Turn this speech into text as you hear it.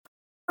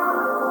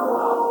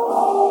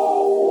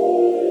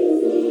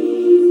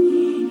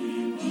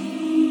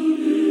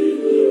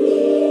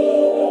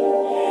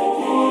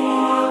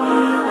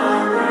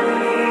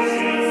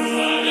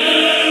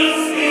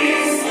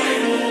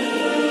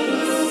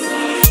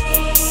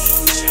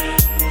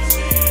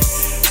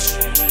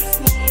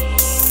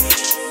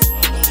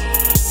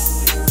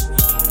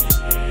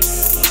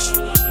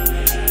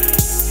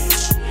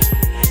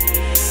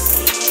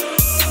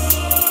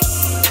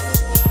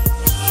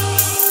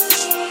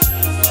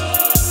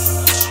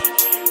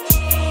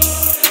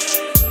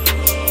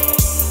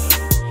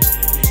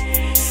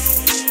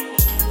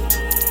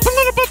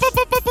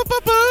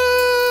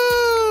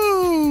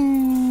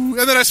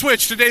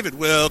switch to David.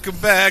 Welcome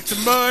back to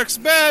Mark's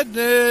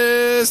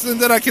Madness. And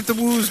then I get the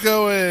woos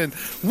going.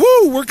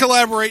 Woo! We're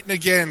collaborating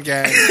again,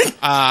 gang.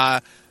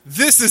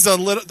 This is a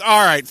little...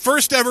 All right,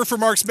 first ever for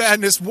Mark's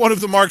Madness. One of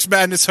the Mark's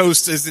Madness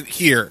hosts isn't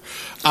here.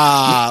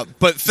 But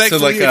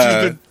thankfully...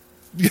 So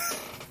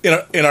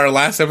in our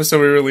last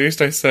episode we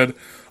released, I said,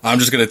 I'm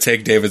just going to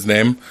take David's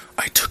name.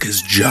 I took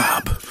his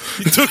job.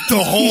 He took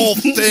the whole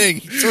thing.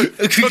 He took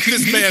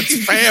this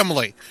man's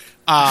family.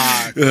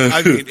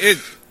 I mean, it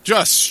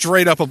just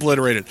straight up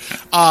obliterated.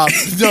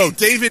 No,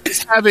 David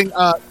is having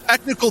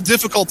technical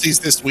difficulties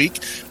this week.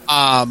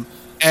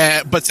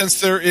 But since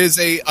there is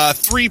a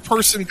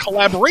 3-person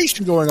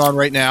collaboration going on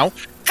right now,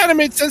 kind of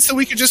made sense that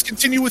we could just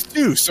continue with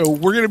 2. So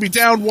we're going to be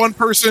down 1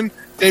 person.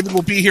 David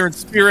will be here in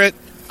spirit.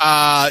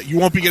 You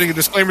won't be getting a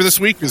disclaimer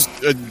this week because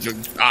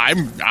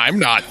I'm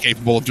not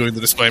capable of doing the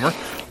disclaimer.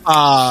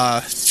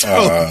 I've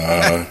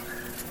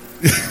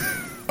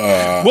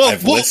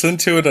listened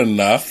to it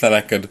enough that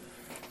I could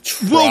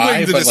try. We'll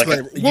bring the but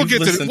disclaimer. Like, you've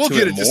listened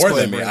to it more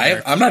than me.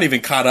 I'm not even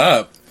caught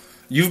up.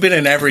 You've been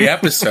in every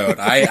episode.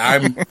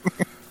 I'm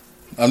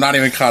not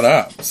even caught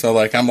up. So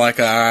I'm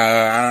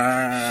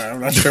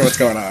not sure what's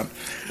going on.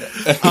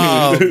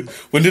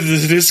 When did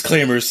the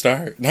disclaimers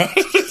start? No.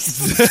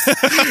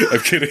 I'm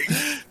kidding.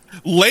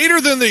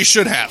 Later than they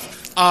should have.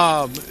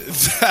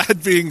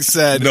 That being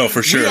said, no,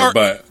 for sure.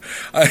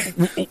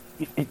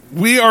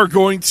 We are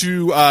going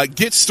to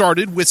get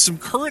started with some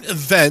current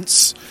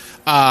events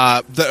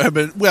that have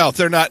been, well,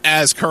 they're not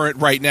as current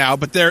right now,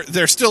 but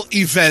they're still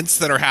events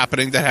that are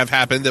happening, that have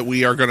happened, that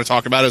we are going to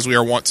talk about as we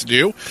are wont to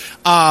do.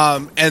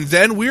 And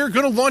then we are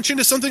going to launch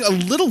into something a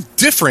little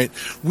different.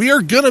 We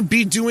are going to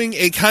be doing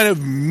a kind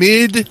of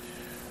mid-book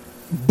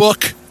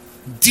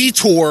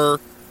detour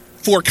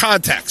for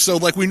context. So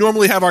like we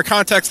normally have our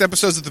context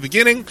episodes at the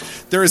beginning,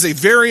 there is a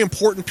very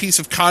important piece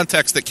of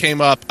context that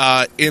came up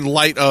in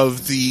light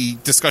of the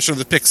discussion of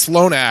the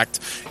Pick-Sloan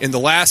Act in the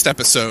last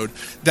episode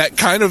that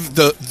kind of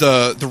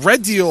the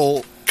Red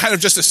Deal kind of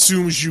just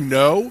assumes you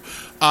know.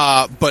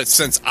 But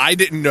since I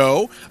didn't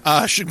know,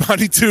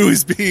 Shigmani 2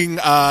 is being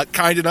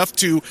kind enough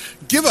to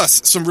give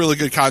us some really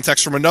good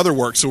context from another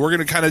work. So we're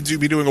going to kind of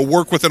be doing a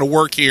work within a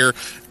work here.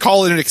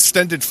 Call it an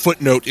extended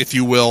footnote, if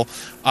you will.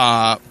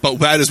 But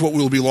that is what we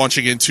will be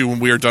launching into when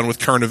we are done with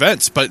current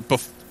events. But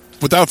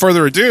without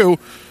further ado,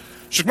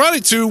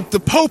 Shigmani 2, the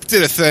Pope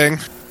did a thing.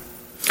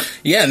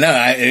 Yeah, no,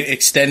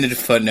 extended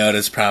footnote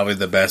is probably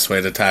the best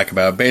way to talk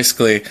about.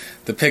 Basically,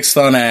 the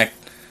Pick-Sloan Act,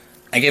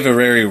 I gave a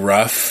very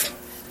rough...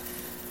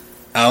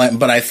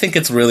 but I think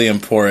it's really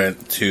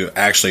important to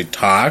actually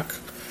talk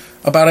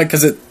about it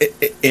because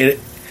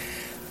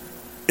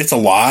it's a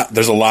lot.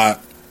 There's a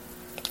lot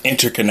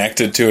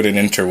interconnected to it and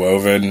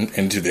interwoven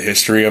into the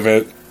history of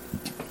it,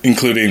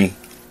 including,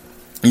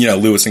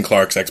 Lewis and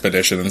Clark's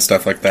expedition and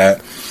stuff like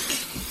that.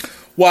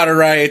 Water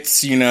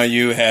rights,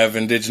 you have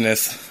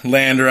indigenous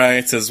land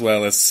rights as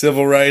well as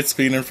civil rights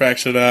being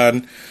infracted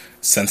on,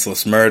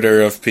 senseless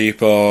murder of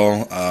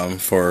people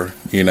for,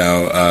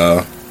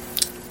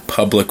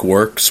 public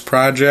works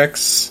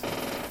projects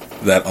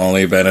that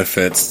only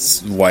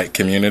benefits white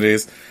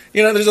communities.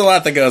 There's a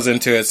lot that goes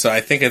into it, so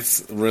I think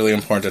it's really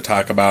important to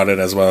talk about it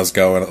as well as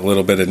go a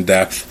little bit in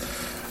depth.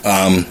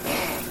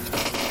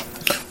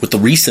 With the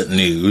recent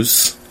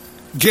news,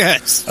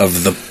 yes,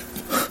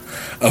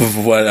 of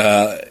what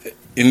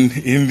in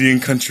Indian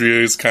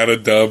country is kind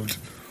of dubbed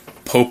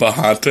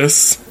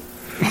Pocahontas.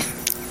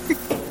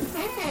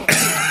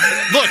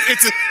 Look,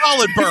 it's a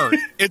solid bird.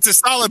 It's a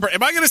solid bird.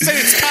 Am I going to say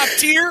it's top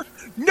tier?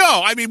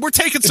 No, I mean, we're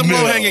taking some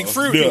low-hanging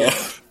fruit here.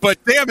 But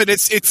damn it,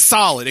 it's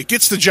solid. It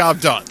gets the job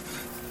done.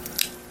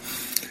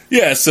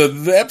 Yeah, so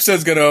the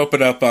episode's going to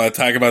open up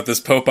talking about this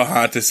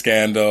Pocahontas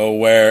scandal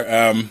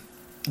where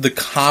the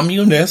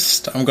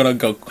communist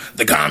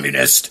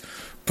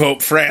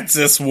Pope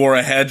Francis wore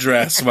a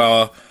headdress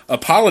while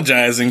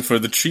apologizing for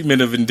the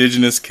treatment of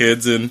indigenous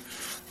kids in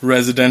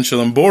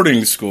residential and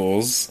boarding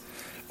schools.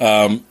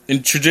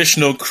 In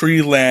traditional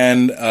Cree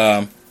land,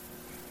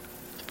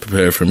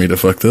 prepare for me to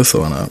fuck this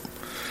one up.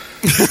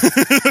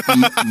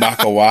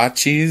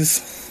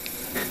 Makawachis.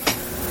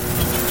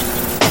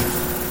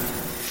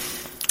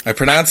 I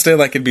pronounced it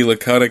like it'd be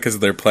Lakota because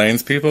they're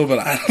Plains people, but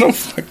I don't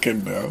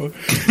fucking know.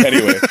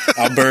 Anyway,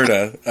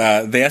 Alberta.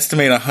 They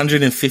estimate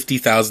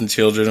 150,000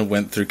 children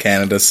went through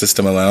Canada's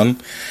system alone.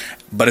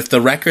 But if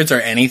the records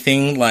are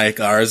anything like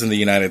ours in the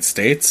United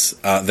States,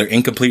 they're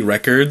incomplete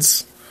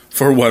records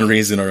for one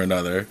reason or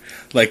another.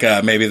 Like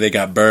maybe they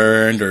got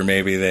burned, or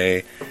maybe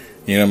they,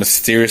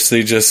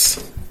 mysteriously just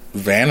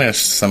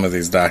vanished some of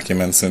these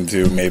documents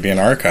into maybe an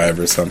archive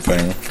or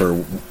something.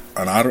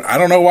 I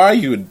don't know why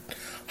you would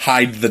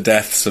hide the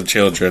deaths of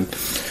children.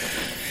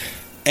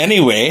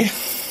 Anyway,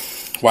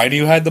 why do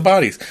you hide the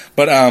bodies?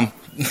 But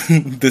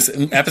this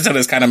episode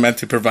is kind of meant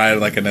to provide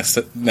like a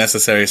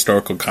necessary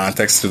historical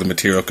context to the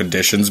material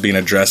conditions being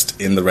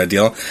addressed in the Red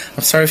Deal.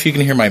 I'm sorry if you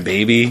can hear my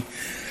baby.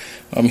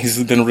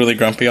 He's been really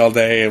grumpy all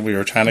day, and we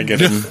were trying to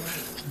get him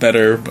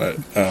better, but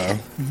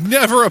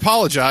never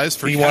apologize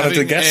for he wanted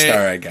to guest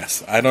star, I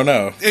guess. I don't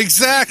know.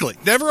 Exactly.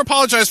 Never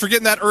apologize for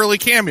getting that early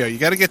cameo. You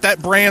got to get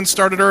that brand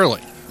started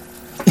early.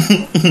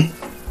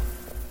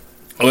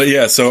 Well,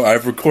 yeah, so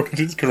I've recorded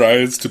his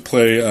cries to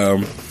play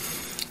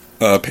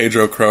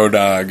Pedro Crow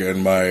Dog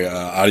in my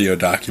audio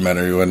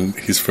documentary when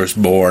he's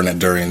first born and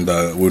during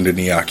the Wounded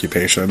Knee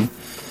occupation.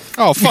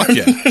 Oh, fuck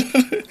yeah.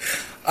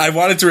 I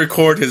wanted to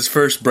record his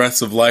first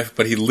breaths of life,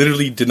 but he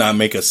literally did not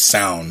make a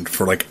sound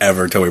for, like,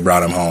 ever until we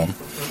brought him home.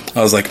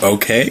 I was like,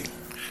 okay.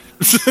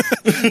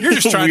 You're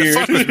just trying to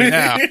fuck with me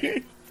now.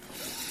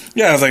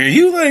 Yeah, I was like, are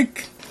you,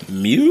 like,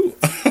 mute?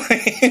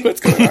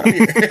 What's going on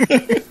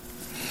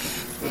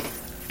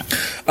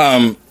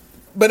here?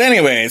 But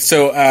anyway,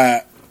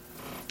 so,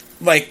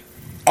 like,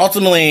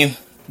 ultimately,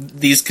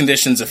 these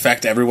conditions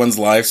affect everyone's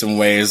lives in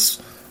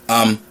ways.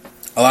 A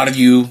lot of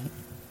you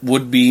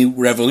would-be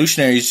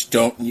revolutionaries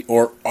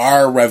or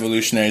are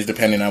revolutionaries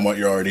depending on what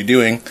you're already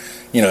doing.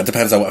 You know, it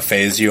depends on what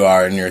phase you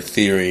are in your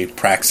theory,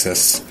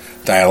 praxis,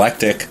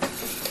 dialectic.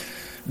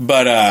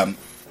 But,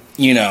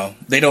 you know,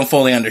 they don't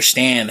fully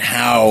understand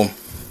how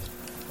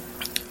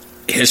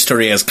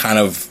history has kind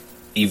of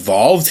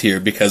evolved here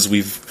because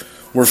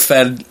we're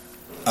fed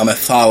a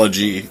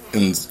mythology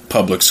in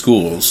public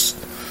schools.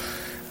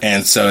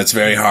 And so it's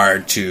very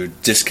hard to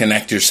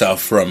disconnect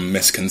yourself from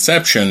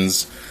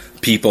misconceptions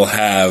people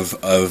have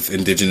of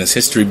indigenous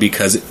history,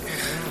 because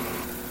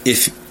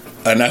if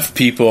enough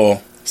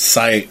people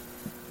cite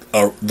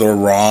the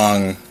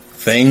wrong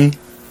thing,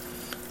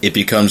 it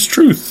becomes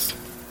truth.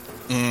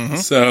 Mm-hmm.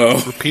 So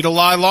repeat a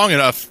lie long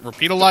enough,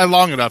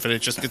 and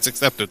it just gets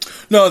accepted.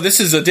 No, this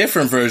is a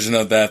different version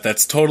of that.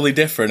 That's totally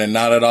different and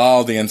not at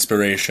all the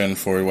inspiration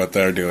for what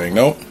they're doing.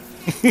 Nope.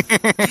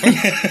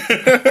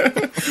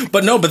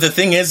 But the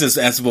thing is,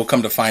 as we'll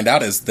come to find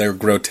out, is they're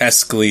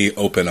grotesquely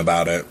open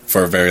about it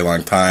for a very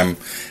long time,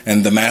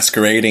 and the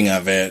masquerading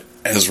of it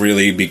has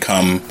really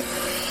become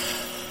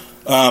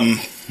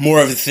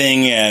more of a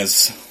thing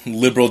as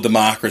liberal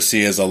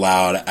democracy has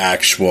allowed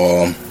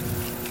actual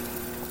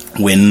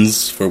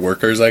wins for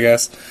workers, I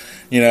guess.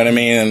 You know what I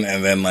mean?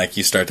 And then, like,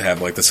 you start to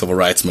have, like, the civil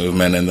rights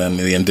movement, and then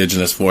the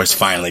indigenous voice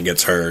finally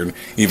gets heard,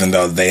 even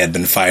though they had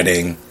been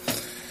fighting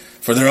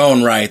for their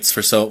own rights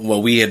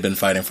we had been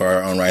fighting for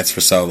our own rights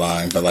for so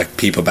long, but, like,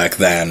 people back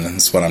then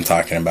is what I'm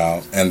talking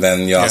about. And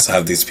then you also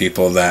have these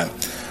people that,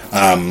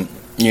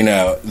 you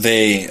know,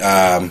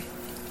 they're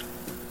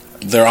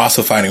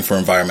also fighting for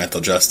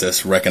environmental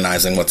justice,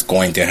 recognizing what's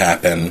going to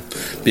happen,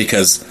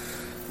 because,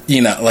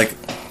 you know, like,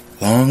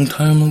 long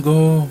time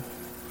ago,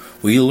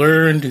 we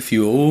learned if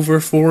you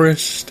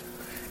overforest,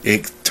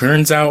 it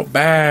turns out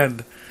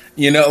bad.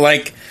 You know,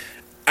 like,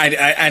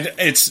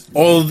 it's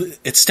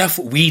stuff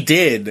we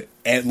did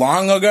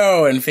long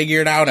ago and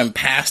figured out and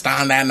passed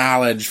on that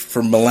knowledge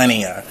for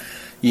millennia,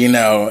 you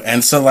know.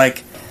 And so,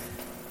 like,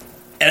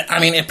 I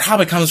mean, it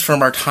probably comes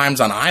from our times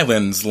on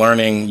islands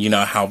learning, you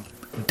know, how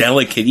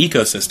delicate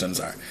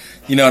ecosystems are.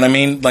 You know what I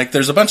mean? Like,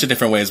 there's a bunch of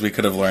different ways we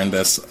could have learned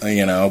this,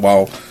 you know,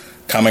 while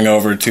coming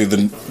over to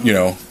the, you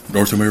know,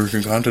 North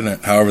American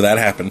continent, however that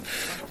happened.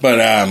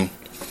 But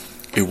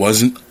it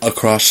wasn't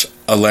across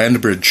a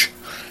land bridge.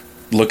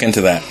 Look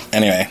into that.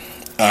 Anyway,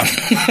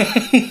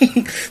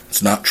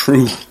 it's not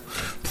true.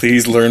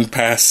 Please learn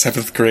past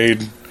 7th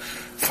grade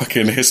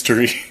fucking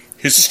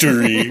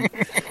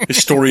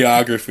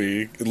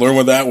historiography. Learn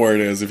what that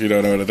word is if you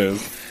don't know what it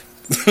is.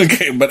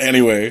 Okay, but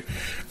anyway,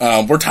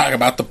 we're talking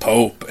about the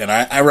Pope, and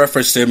I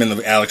referenced him in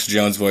the Alex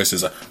Jones voice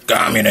as a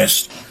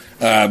communist,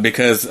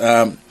 because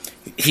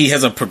he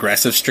has a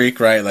progressive streak,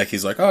 right? Like,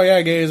 he's like, oh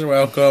yeah, gays are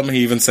welcome.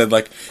 He even said,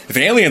 like, if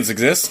aliens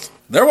exist,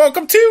 they're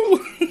welcome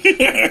too.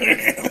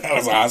 That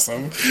was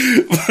awesome.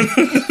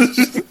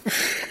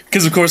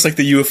 Because, of course, like,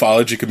 the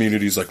ufology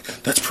community is like,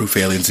 that's proof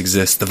aliens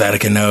exist. The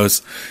Vatican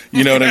knows.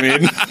 You know what I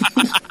mean?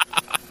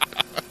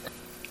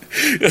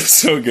 It's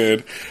so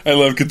good. I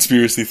love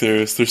conspiracy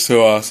theorists. They're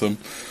so awesome.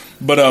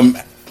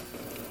 But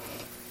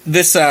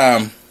this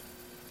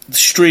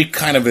streak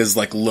kind of is,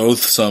 like,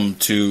 loathsome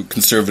to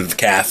conservative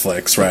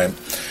Catholics, right?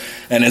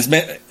 And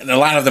a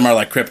lot of them are,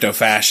 like,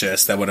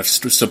 crypto-fascists that would have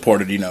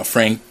supported, you know,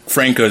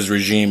 Franco's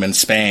regime in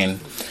Spain.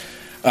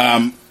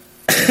 But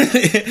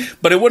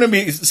it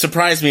wouldn't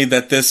surprise me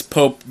that this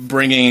Pope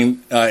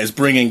is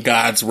bringing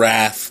God's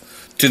wrath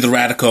to the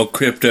radical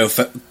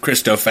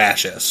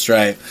Christo-fascists,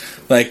 right?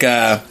 Like,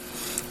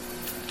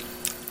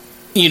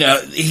 you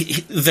know,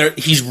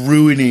 he's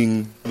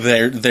ruining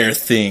their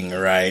thing,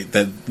 right?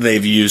 That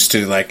they've used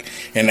to, like,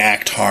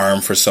 enact harm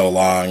for so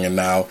long, and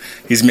now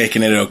he's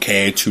making it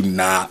okay to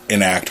not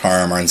enact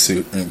harm on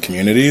certain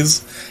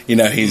communities. You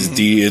know, he's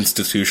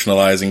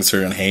deinstitutionalizing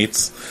certain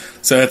hates.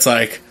 So it's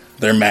like,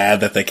 they're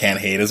mad that they can't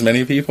hate as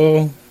many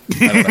people.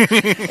 I don't know.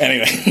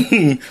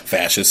 Anyway,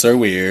 fascists are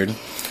weird.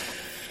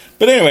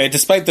 But anyway,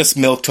 despite this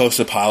milquetoast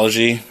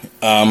apology,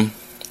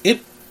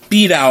 it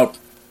beat out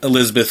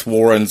Elizabeth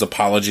Warren's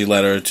apology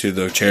letter to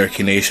the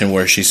Cherokee Nation,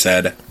 where she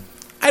said,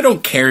 I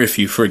don't care if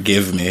you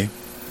forgive me.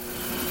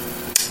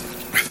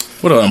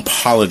 What an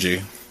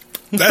apology.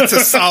 That's a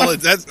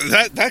solid.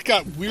 That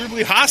got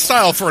weirdly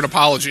hostile for an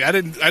apology. I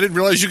didn't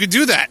realize you could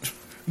do that.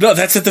 No,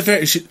 that's at the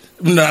very.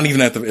 Not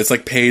even at the. It's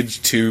like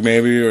page 2,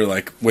 maybe, or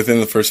like within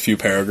the first few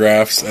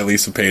paragraphs, at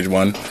least of page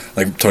 1,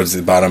 like towards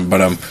the bottom.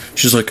 But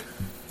she's like,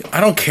 I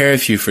don't care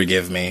if you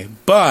forgive me,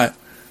 but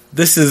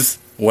this is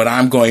what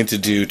I'm going to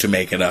do to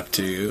make it up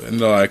to you. And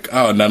they're like,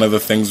 oh, none of the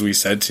things we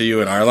said to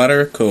you in our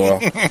letter? Cool.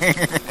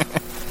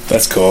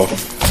 That's cool.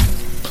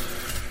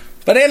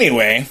 But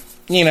anyway,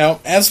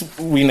 as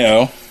we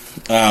know,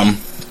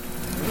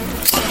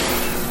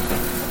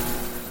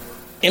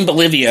 in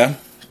Bolivia,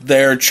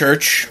 their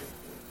church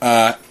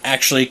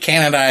actually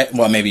canonized...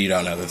 Well, maybe you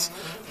don't know this.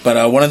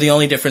 But one of the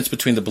only difference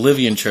between the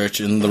Bolivian church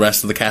and the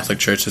rest of the Catholic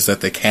Church is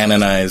that they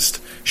canonized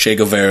Che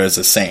Guevara as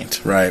a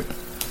saint, right?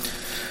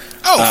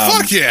 Oh,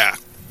 fuck yeah!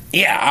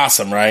 Yeah,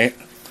 awesome, right?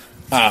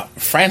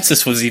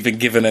 Francis was even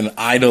given an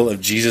idol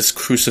of Jesus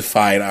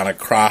crucified on a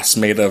cross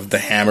made of the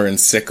hammer and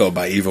sickle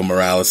by Evo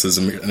Morales'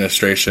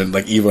 administration.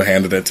 Like, Evo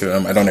handed it to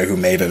him. I don't know who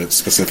made it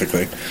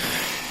specifically.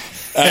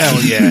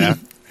 Hell yeah.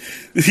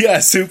 Yeah,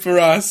 super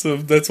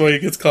awesome. That's why he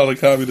gets called a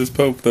communist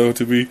pope, though,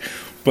 to be.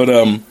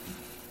 But,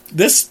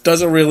 this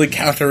doesn't really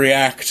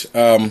counteract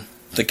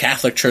the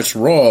Catholic Church's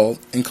role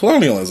in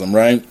colonialism,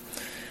 right?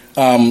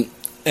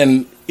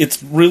 And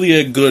it's really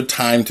a good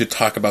time to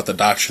talk about the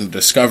doctrine of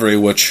discovery,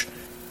 which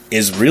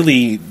is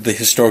really the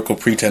historical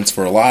pretense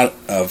for a lot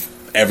of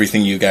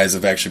everything you guys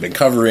have actually been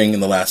covering in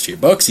the last few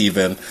books,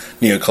 even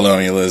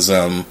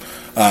neocolonialism,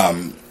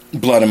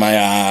 Blood in My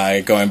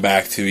Eye, going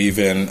back to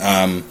even,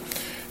 Franz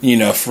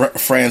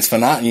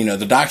Fanon.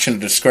 The doctrine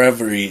of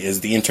discovery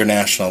is the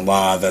international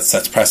law that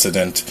sets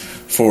precedent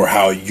for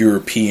how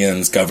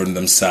Europeans govern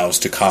themselves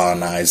to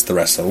colonize the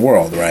rest of the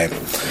world, right?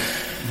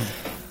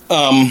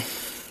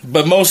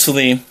 But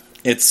mostly,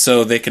 it's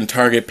so they can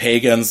target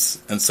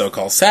pagans and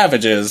so-called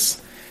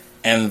savages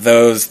and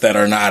those that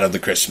are not of the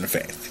Christian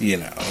faith.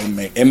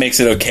 It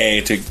makes it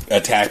okay to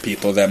attack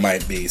people that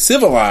might be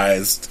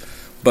civilized,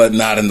 but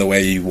not in the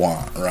way you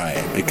want,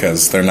 right?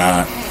 Because they're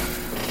not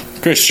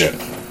Christian,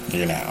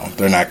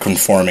 They're not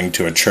conforming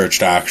to a church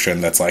doctrine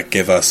that's like,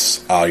 give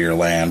us all your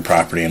land,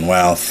 property, and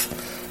wealth,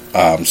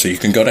 so you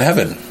can go to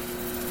heaven.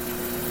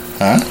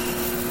 Huh?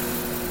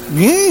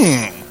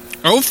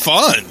 Oh,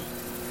 fun.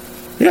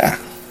 Yeah.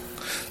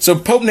 So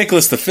Pope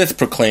Nicholas V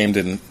proclaimed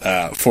in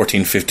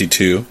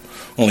 1452,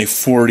 only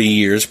 40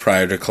 years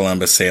prior to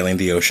Columbus sailing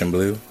the ocean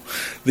blue,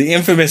 the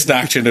infamous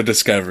doctrine of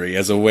discovery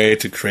as a way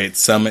to create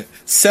some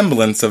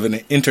semblance of an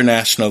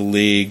international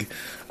league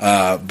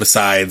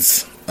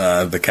besides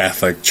the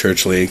Catholic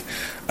Church League,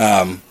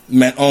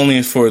 meant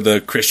only for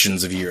the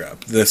Christians of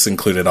Europe. This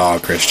included all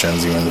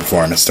Christians, even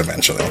Reformists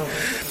eventually.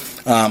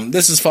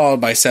 This is followed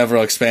by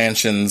several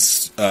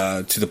expansions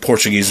to the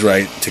Portuguese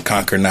right to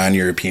conquer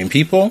non-European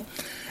people.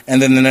 And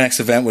then the next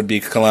event would be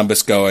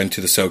Columbus going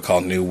to the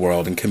so-called New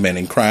World and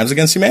committing crimes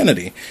against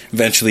humanity,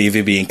 eventually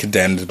even being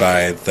condemned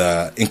by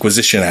the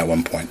Inquisition at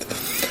one point.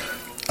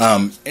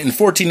 In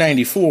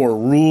 1494,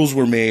 rules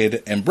were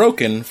made and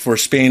broken for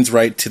Spain's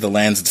right to the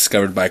lands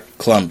discovered by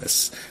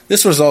Columbus.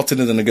 This resulted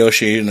in the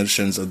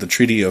negotiations of the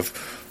Treaty of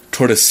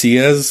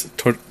Tordesillas.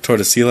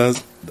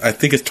 I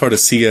think it's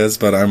Tordesillas,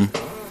 but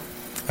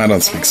I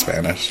don't speak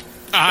Spanish.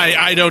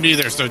 I don't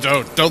either, so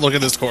don't look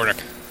at this corner.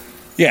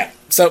 Yeah,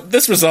 so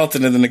this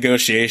resulted in the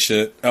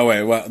negotiation.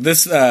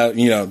 This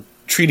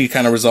treaty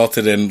kind of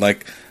resulted in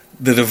like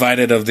the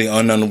divided of the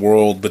unknown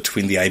world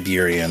between the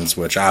Iberians,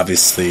 which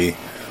obviously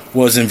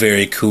wasn't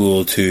very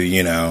cool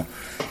to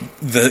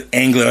the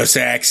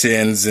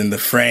Anglo-Saxons and the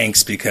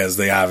Franks, because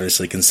they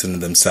obviously considered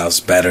themselves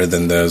better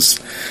than those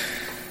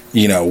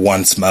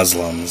once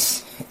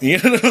Muslims.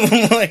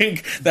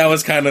 Like that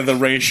was kind of the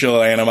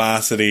racial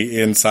animosity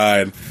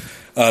inside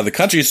the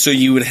country. So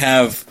you would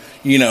have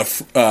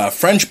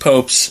French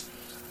popes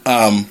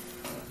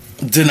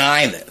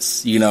deny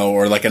this,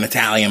 or like an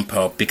Italian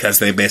pope, because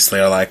they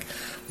basically are like,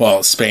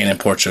 well, Spain and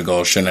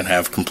Portugal shouldn't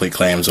have complete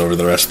claims over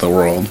the rest of the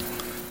world.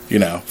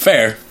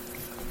 Fair.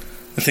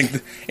 I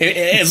think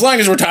as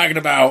long as we're talking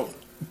about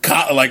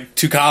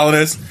two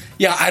colonists,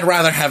 yeah, I'd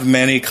rather have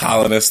many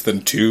colonists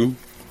than two.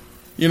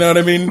 You know what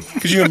I mean?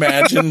 Could you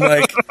imagine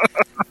like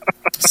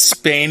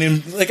Spain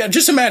and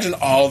just imagine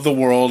all of the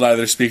world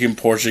either speaking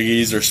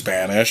Portuguese or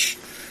Spanish.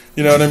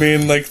 You know what I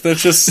mean? Like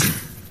that's just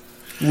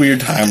weird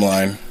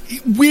timeline.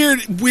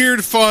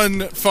 Weird,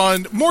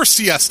 fun. More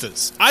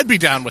siestas. I'd be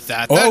down with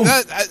that.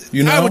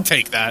 I would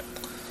take that.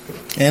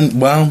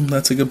 And, well,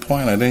 that's a good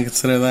point. I didn't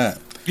consider that.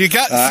 You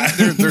got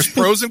there's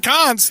pros and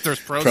cons. There's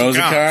pros and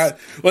cons.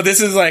 Well,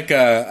 this is like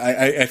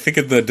I think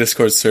in the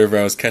Discord server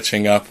I was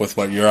catching up with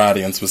what your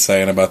audience was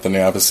saying about the new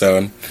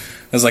episode. It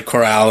was like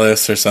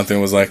Corrales or something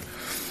was like,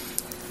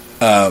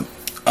 no,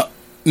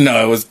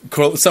 it was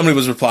somebody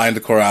was replying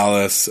to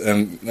Corrales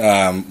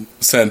and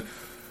said,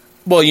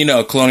 well,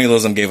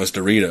 colonialism gave us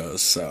Doritos,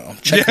 so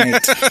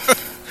checkmate.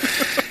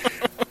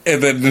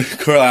 And then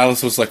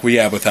Corrales was like, well,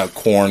 yeah, without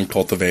corn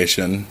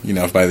cultivation,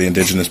 by the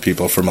indigenous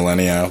people for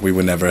millennia, we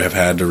would never have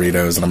had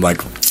Doritos. And I'm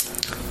like,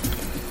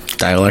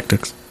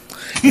 dialectics.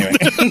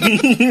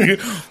 Anyway.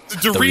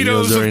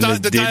 Doritos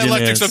of the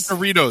dialectics of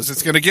Doritos.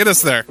 It's going to get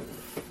us there.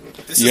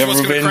 You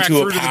ever been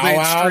to a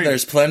powwow?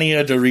 There's plenty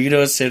of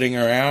Doritos sitting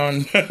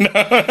around.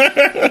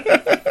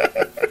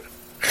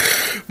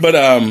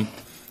 But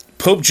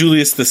Pope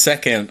Julius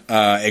II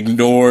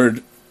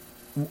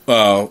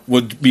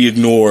would be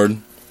ignored.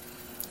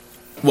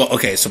 Well,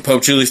 okay, so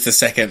Pope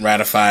Julius II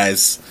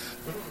ratifies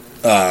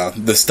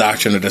this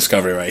doctrine of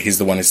discovery, right? He's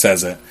the one who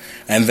says it.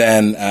 And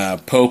then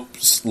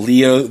Popes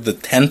Leo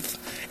X,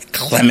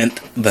 Clement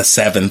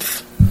VII.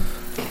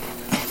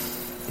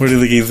 Where do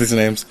they give these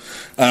names?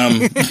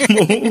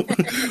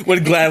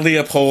 Would gladly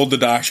uphold the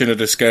doctrine of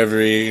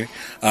discovery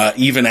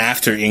even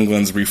after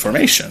England's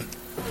Reformation.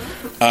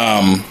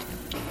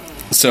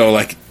 So,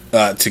 like,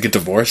 to get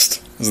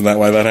divorced? Isn't that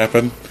why that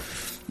happened?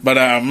 But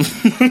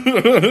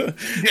the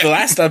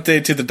last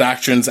update to the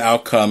doctrine's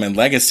outcome and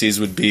legacies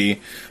would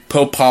be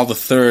Pope Paul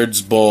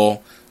III's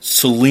bull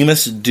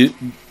Solimus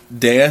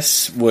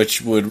Deus,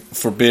 which would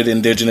forbid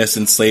indigenous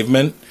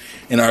enslavement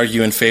and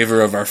argue in favor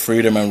of our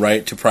freedom and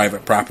right to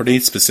private property,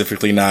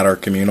 specifically not our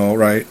communal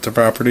right to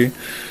property.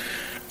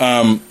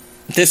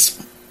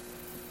 This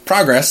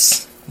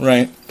progress,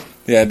 right,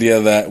 the idea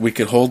that we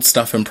could hold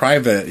stuff in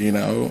private, you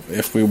know,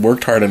 if we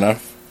worked hard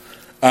enough,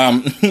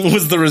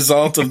 was the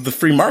result of the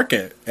free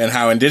market and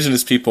how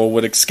indigenous people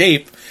would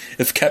escape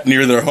if kept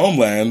near their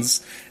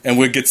homelands and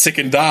would get sick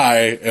and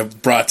die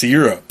if brought to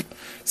Europe.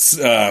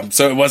 So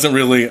it wasn't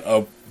really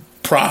a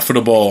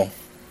profitable,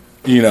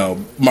 you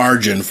know,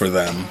 margin for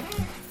them.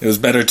 It was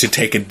better to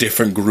take a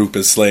different group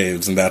as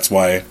slaves, and that's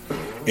why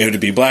it would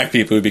be black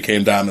people who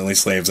became dominantly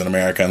slaves in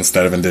America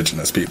instead of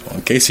indigenous people,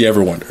 in case you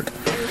ever wondered.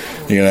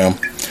 You know?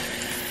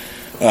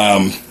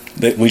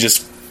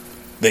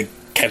 They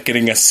kept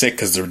getting us sick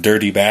because they're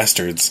dirty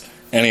bastards.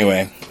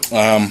 Anyway,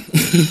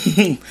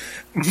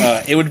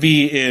 it would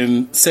be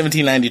in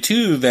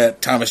 1792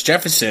 that Thomas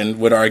Jefferson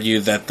would argue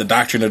that the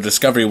doctrine of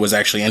discovery was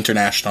actually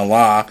international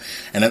law,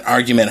 and an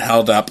argument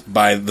held up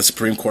by the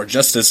Supreme Court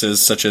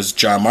justices such as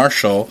John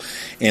Marshall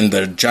in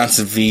the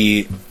Johnson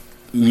v.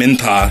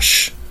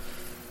 Mintosh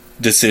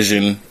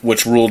decision,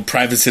 which ruled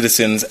private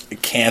citizens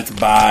can't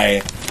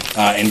buy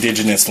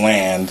indigenous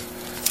land.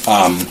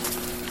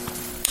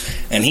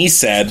 And he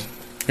said,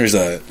 here's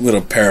a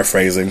little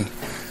paraphrasing,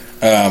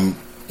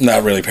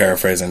 not really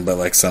paraphrasing, but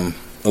like some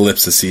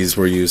ellipses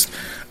were used.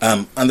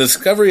 On the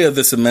discovery of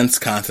this immense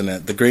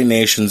continent, the great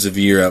nations of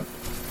Europe,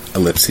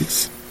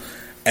 ellipses,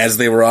 as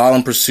they were all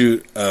in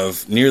pursuit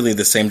of nearly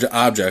the same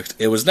object,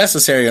 it was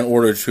necessary in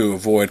order to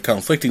avoid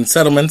conflicting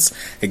settlements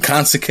and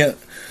consequent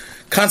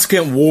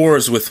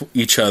wars with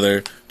each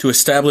other to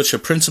establish a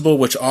principle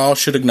which all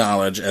should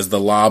acknowledge as the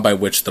law by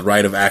which the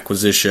right of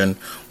acquisition,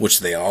 which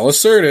they all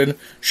asserted,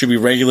 should be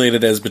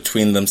regulated as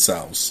between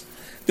themselves.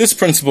 This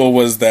principle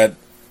was that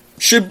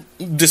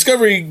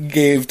discovery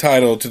gave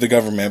title to the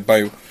government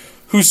by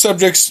whose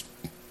subjects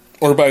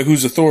or by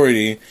whose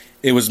authority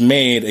it was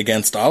made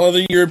against all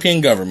other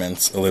European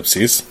governments,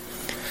 ellipses.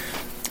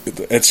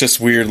 It's just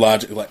weird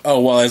logic. Like, oh,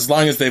 well, as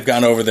long as they've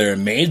gone over there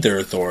and made their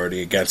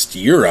authority against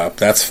Europe,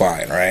 that's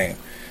fine, right?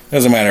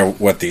 Doesn't matter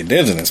what the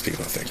indigenous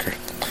people think, right?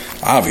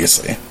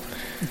 Obviously.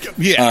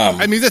 Yeah,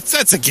 I mean,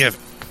 that's a given.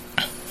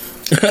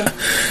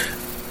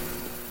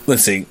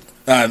 Let's see.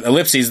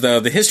 Ellipses, though,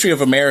 the history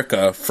of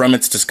America from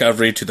its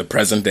discovery to the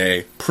present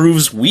day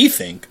proves, we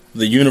think,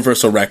 the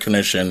universal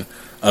recognition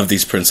of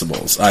these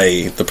principles,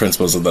 i.e. the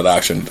principles of the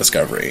doctrine of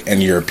discovery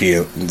and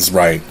Europeans'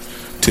 right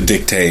to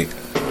dictate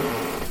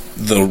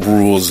the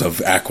rules of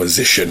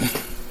acquisition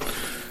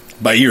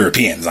by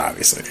Europeans,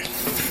 obviously.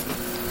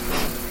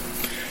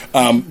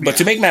 But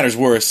to make matters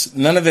worse,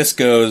 none of this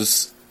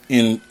goes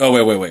in...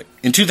 Oh, wait.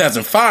 In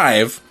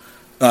 2005,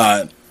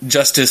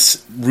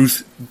 Justice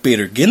Ruth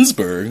Bader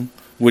Ginsburg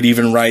would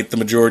even write the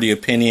majority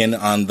opinion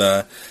on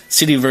the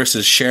City of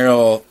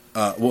Sherrill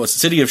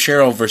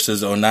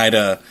versus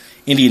Oneida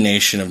Indian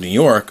Nation of New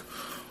York,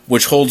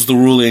 which holds the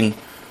ruling...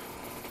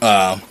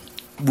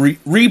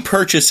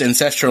 repurchase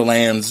ancestral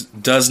lands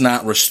does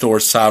not restore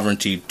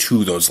sovereignty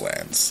to those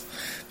lands.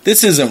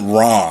 This isn't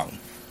wrong.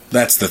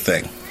 That's the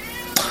thing.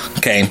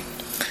 Okay.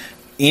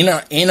 In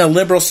a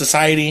liberal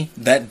society,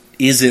 that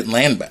isn't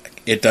land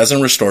back. It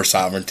doesn't restore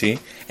sovereignty,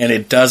 and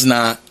it does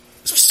not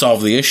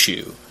solve the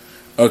issue.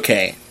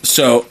 Okay.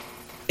 So,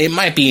 it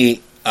might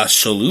be a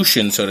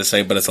solution, so to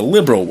say, but it's a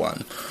liberal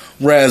one.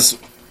 Whereas,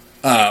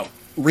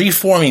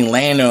 reforming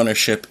land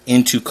ownership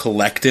into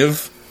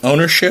collective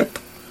ownership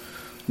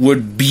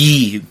would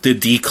be the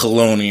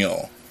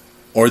decolonial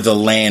or the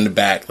land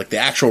back, like the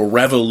actual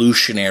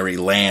revolutionary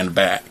land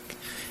back,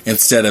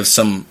 instead of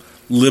some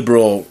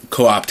liberal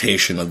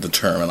co-optation of the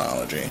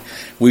terminology.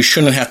 We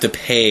shouldn't have to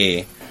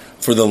pay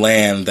for the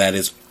land that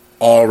is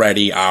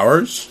already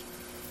ours.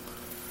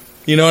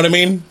 You know what I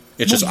mean?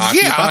 It's just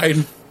occupied.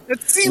 Yeah,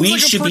 it seems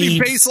like a pretty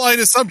baseline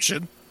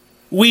assumption.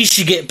 We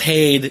should get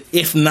paid,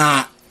 if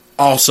not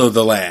also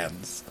the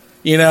lands.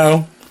 You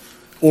know?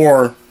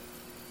 Or...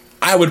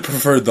 I would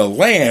prefer the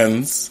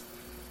lands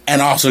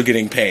and also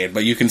getting paid.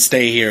 But you can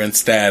stay here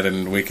instead,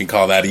 and we can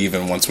call that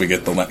even once we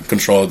get the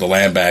control of the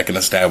land back and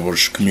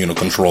establish communal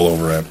control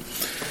over it.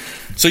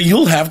 So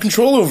you'll have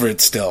control over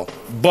it still,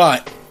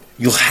 but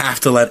you'll have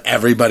to let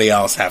everybody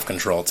else have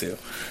control too.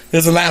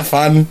 Isn't that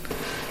fun?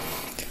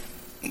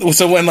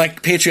 So when,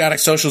 like, patriotic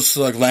socialists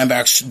like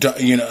Lambach's,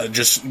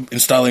 just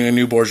installing a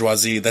new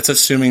bourgeoisie, that's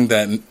assuming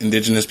that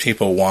indigenous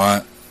people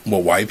want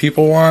what white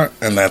people want,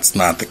 and that's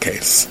not the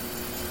case.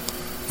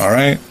 All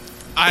right?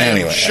 I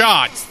am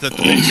shocked that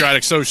the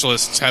patriotic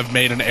socialists have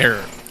made an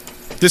error.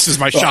 This is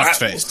my shocked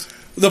face.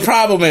 The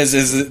problem is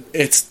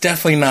it's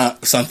definitely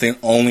not something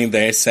only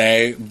they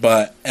say,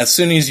 but as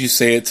soon as you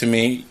say it to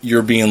me,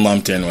 you're being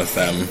lumped in with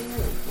them.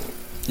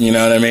 You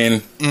know what I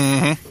mean?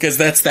 Because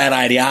that's that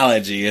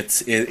ideology.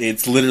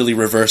 It's literally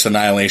reverse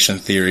annihilation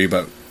theory,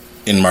 but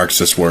in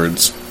Marxist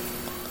words.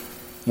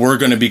 We're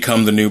going to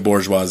become the new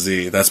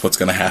bourgeoisie. That's what's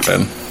going to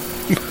happen.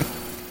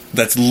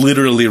 That's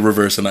literally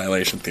reverse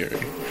annihilation theory.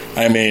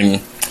 I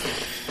mean,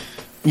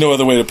 no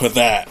other way to put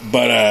that.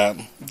 But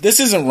this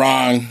isn't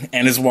wrong,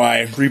 and is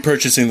why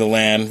repurchasing the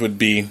land would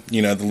be,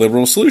 the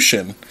liberal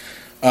solution.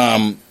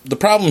 The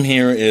problem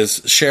here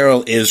is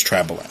Cheryl is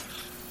tribal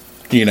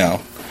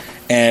land,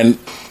 and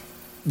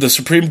the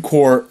Supreme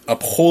Court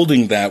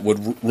upholding that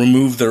would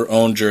remove their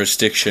own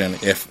jurisdiction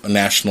if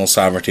national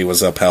sovereignty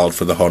was upheld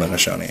for the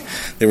Haudenosaunee.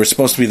 They were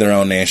supposed to be their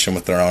own nation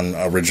with their own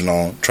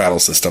original tribal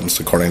systems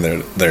according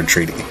to their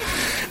treaty,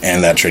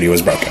 and that treaty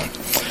was broken.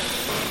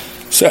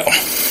 So,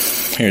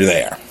 here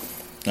they are.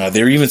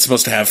 They were even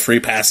supposed to have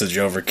free passage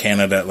over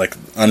Canada, like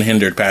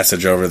unhindered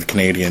passage over the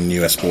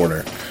Canadian-U.S.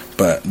 border,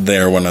 but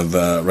they're one of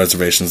the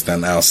reservations that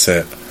now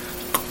sit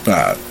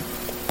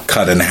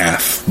cut in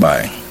half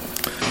by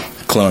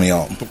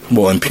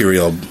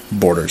imperial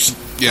borders.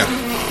 Yeah.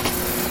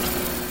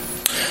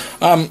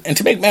 And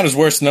to make matters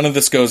worse, none of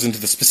this goes into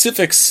the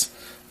specifics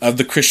of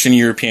the Christian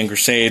European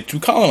crusade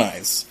to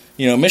colonize.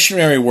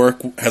 Missionary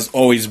work has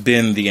always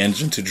been the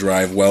engine to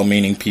drive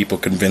well-meaning people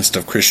convinced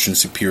of Christian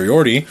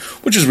superiority,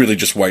 which is really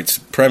just white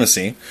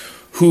supremacy,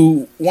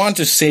 who want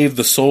to save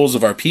the souls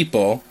of our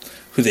people,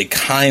 who they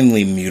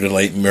kindly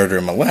mutilate,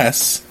 murder,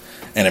 molest,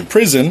 and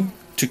imprison,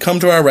 to come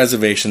to our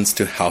reservations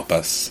to help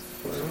us.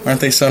 Aren't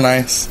they so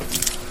nice?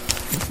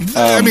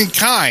 I mean,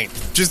 kind.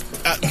 Just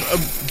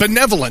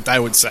benevolent, I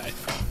would say.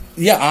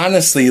 Yeah,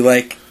 honestly,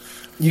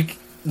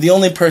 the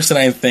only person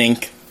I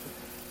think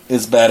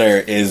is better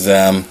is,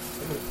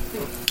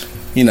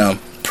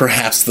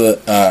 perhaps the,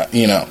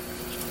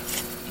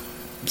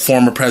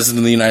 former president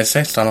of the United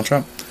States, Donald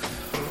Trump.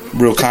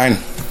 Real kind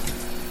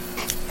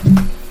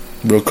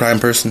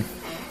person.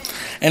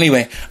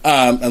 Anyway,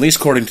 at least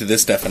according to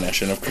this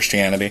definition of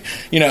Christianity,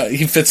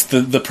 he fits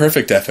the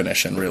perfect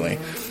definition, really.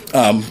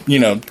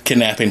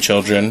 Kidnapping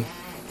children,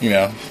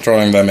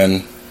 throwing them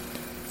in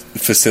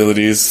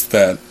facilities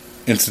that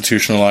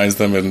institutionalize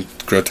them in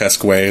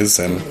grotesque ways.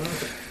 And,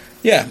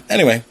 yeah,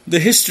 anyway, the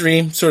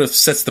history sort of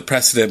sets the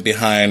precedent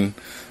behind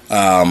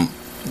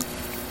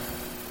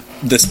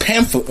this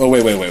pamphlet. Oh,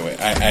 wait.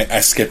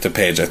 I skipped a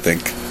page, I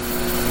think.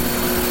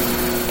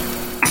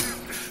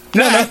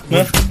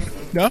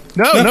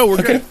 No,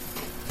 we're good.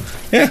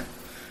 Yeah.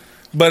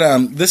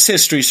 But this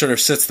history sort of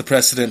sets the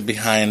precedent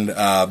behind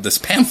this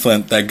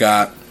pamphlet that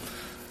got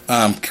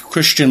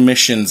Christian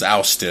missions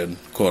ousted,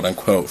 quote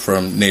unquote,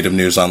 from Native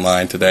News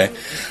Online today,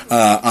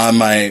 on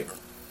my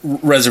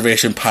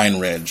reservation, Pine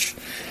Ridge.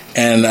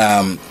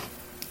 And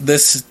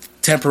this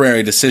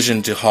temporary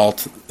decision to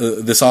halt,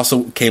 this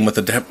also came with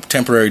a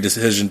temporary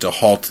decision to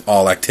halt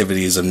all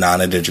activities of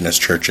non-Indigenous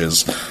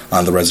churches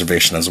on the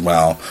reservation as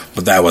well,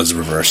 but that was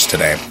reversed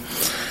today.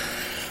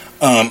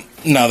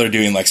 Now they're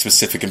doing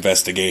specific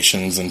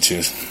investigations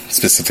into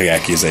specific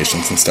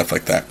accusations and stuff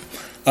like that.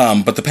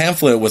 But the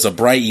pamphlet was a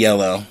bright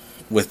yellow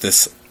with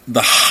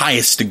the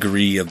highest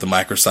degree of the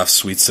Microsoft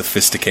Suite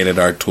sophisticated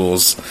art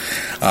tools,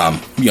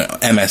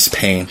 MS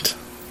Paint,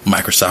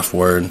 Microsoft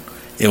Word.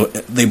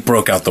 They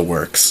broke out the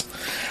works.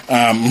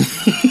 At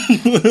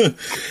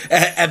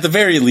the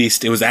very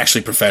least, it was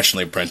actually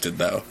professionally printed,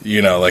 though.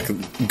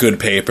 Good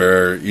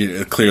paper.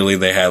 Clearly,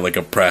 they had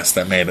a press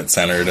that made it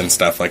centered and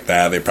stuff like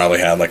that. They probably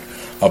had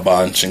a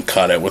bunch and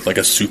cut it with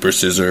a super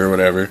scissor or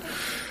whatever.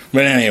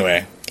 But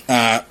anyway,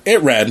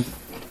 it read,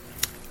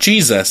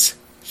 Jesus,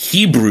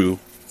 Hebrew,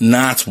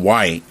 not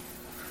white.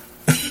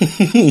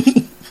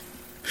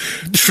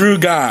 True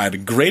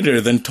God,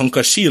 greater than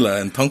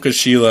Tonkashila. And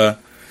Tonkashila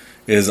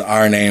is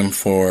our name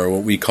for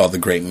what we call the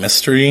Great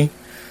Mystery.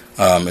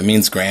 It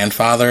means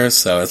grandfather,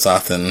 so it's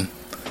often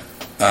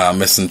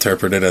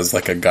misinterpreted as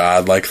a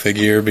god-like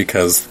figure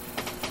because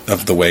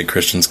of the way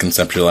Christians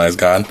conceptualize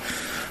God.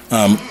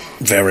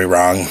 Very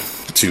wrong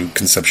to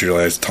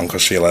conceptualize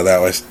Tonkashila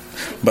that way.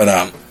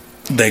 But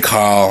they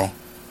call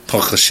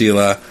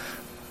Tonkashila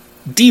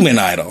demon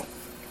idol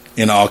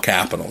in all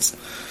capitals.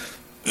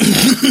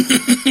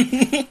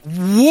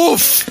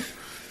 Woof!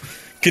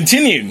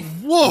 Continued.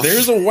 Woof.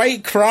 There's a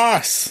white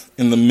cross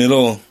in the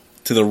middle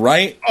to the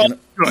right, an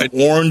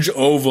orange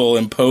oval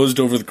imposed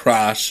over the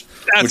cross,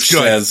 which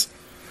says,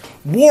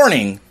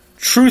 "Warning,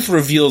 Truth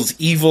reveals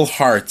evil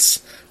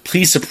hearts.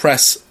 Please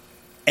suppress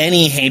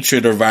any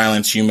hatred or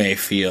violence you may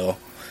feel.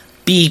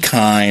 Be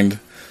kind.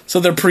 So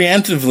they're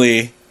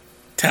preemptively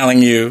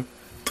telling you,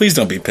 please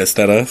don't be pissed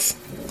at us.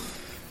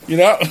 You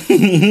know?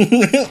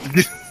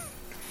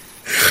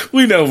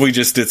 We know we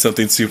just did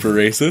something super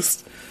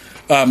racist.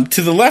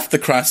 To the left, the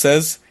cross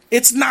says,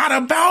 it's not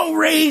about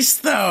race,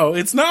 though.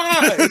 It's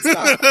not.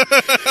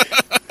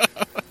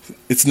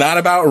 It's not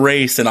about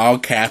race in all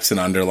caps and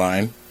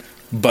underline,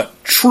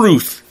 but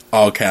truth,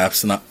 all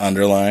caps and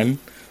underline.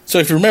 So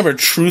if you remember,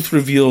 truth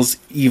reveals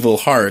evil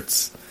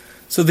hearts.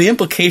 So the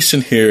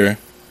implication here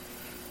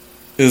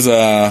is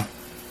a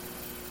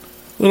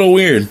little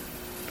weird,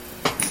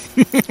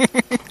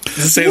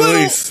 to say the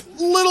least.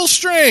 Little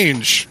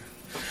strange.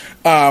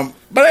 But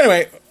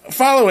anyway,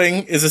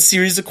 following is a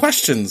series of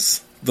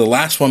questions. The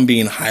last one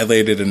being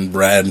highlighted in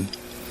red.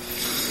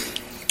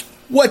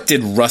 What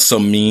did Russell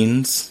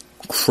Means,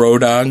 Crow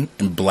Dog,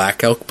 and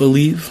Black Elk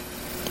believe?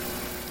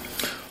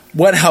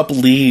 What helped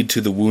lead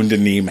to the Wounded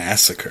Knee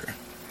Massacre?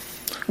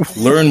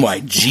 Learn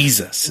why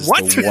Jesus is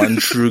the one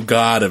true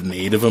God of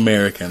Native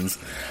Americans.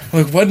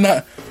 I'm like, what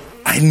not?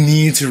 I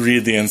need to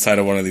read the inside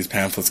of one of these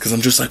pamphlets because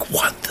I'm just like,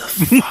 what the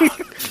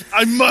fuck?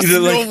 I must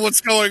know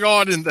what's going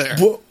on in there.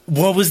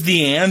 What was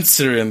the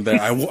answer in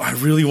there? I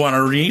really want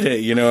to read it.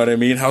 You know what I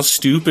mean? How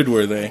stupid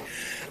were they?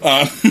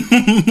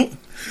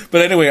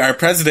 But anyway, our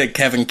president,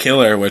 Kevin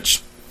Killer,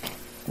 what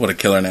a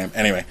killer name.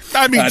 Anyway,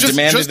 I mean,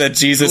 demanded that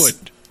Jesus...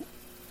 Good.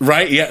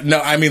 Right? Yeah.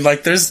 No, I mean,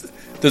 like, there's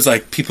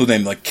like people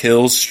named like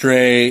Kills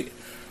Straight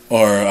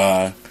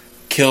or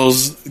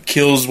Kills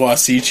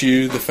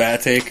Wasichu, the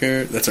Fat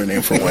Taker. That's our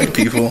name for white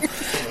people.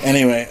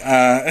 Anyway,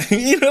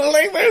 you know,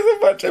 like there's a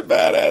bunch of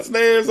badass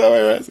names. Oh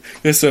my God,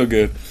 it's so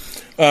good.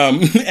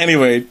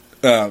 Anyway,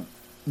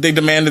 they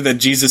demanded that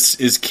Jesus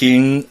is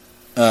king.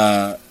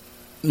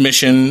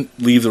 Mission: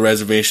 leave the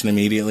reservation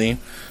immediately,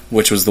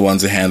 which was the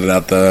ones that handed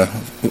out the,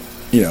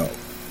 you know,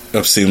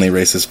 obscenely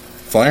racist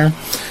flyer.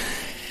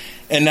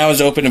 And now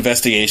is open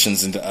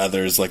investigations into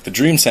others, like the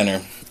Dream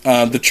Center.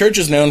 The church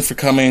is known for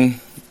coming,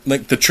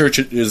 like the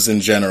churches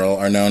in general,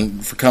 are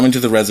known for coming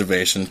to the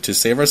reservation to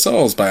save our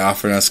souls by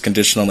offering us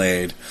conditional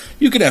aid.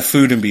 You could have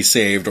food and be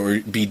saved, or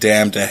be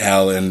damned to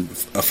hell and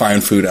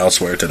find food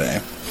elsewhere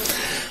today.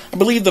 I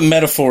believe the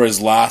metaphor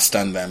is lost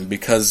on them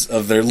because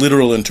of their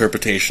literal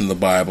interpretation of the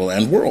Bible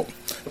and world.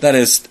 That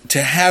is,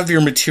 to have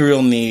your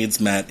material needs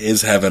met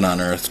is heaven on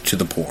earth to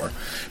the poor.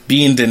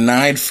 Being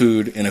denied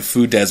food in a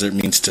food desert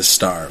means to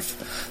starve.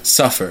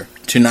 Suffer.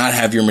 To not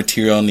have your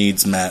material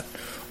needs met,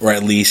 or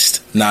at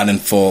least not in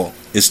full,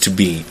 is to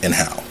be in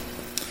hell.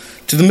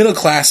 To the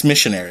middle-class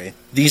missionary,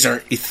 these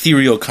are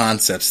ethereal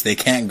concepts they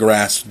can't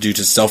grasp due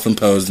to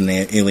self-imposed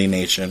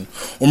alienation,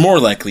 or more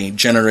likely,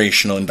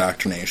 generational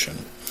indoctrination.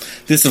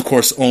 This, of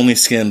course, only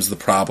skims the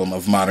problem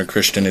of modern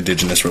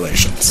Christian-indigenous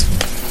relations.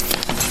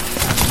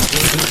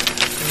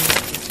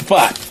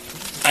 But,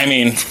 I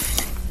mean,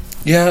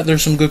 yeah,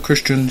 there's some good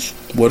Christians,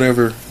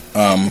 whatever.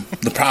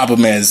 The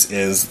problem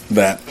is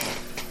that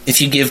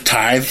if you give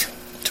tithe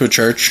to a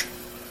church,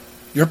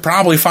 you're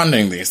probably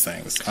funding these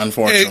things,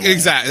 unfortunately.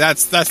 Exactly.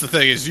 That's the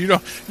thing, is you're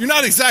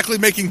not exactly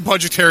making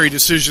budgetary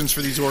decisions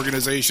for these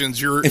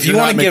organizations. If you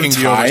want to give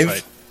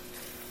tithe,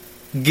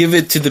 give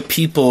it to the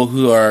people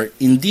who are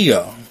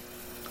indio,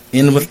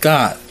 in with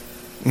God.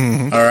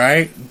 Mm-hmm. All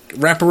right?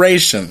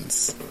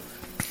 Reparations.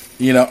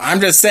 You know,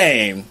 I'm just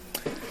saying,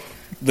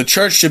 the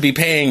church should be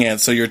paying it,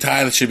 so your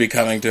tithe should be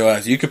coming to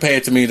us. You could pay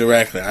it to me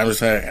directly. I'm just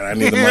saying, I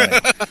need the money.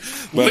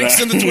 But,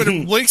 links in the Twitter.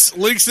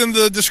 Links in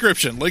the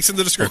description. Links in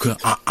the description.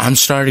 Okay, I'm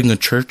starting a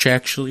church,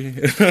 actually.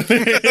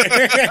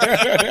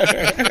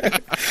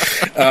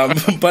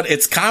 But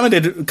it's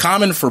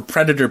common for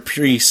predator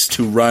priests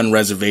to run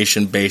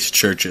reservation-based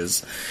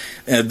churches.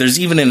 There's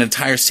even an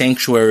entire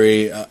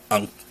sanctuary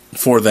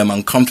for them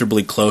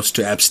uncomfortably close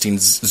to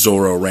Epstein's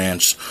Zorro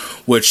Ranch,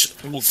 which,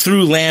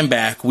 through land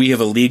back, we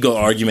have a legal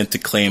argument to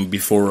claim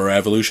before a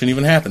revolution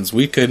even happens.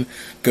 We could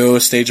go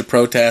stage a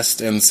protest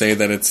and say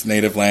that it's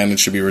native land and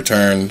should be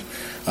returned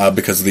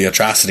because of the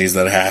atrocities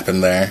that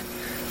happened there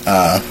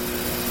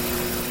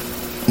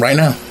right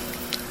now.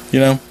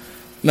 You know?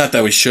 Not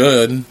that we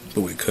should,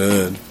 but we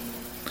could.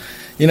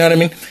 You know what I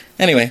mean?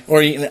 Anyway, or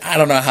I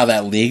don't know how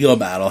that legal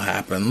battle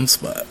happens,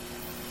 but,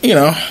 you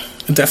know,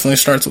 it definitely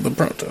starts with a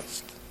protest.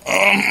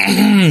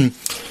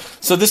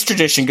 So this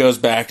tradition goes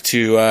back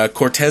to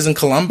Cortez and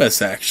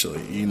Columbus,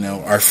 actually. You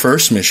know, our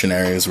first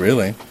missionaries,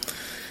 really.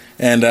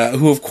 And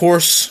who, of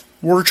course,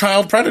 were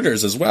child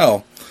predators as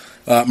well.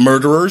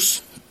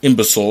 Murderers,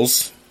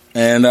 imbeciles,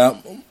 and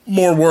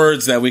more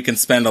words that we can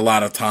spend a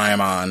lot of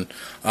time on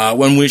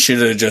when we should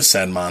have just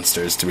said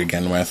monsters to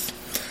begin with.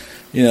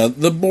 You know,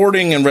 the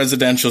boarding and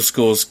residential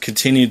schools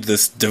continued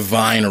this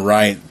divine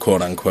right,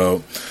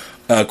 quote-unquote,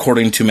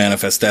 according to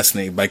Manifest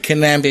Destiny, by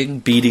kidnapping,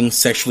 beating,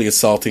 sexually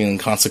assaulting, and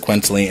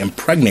consequently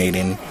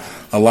impregnating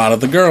a lot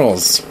of the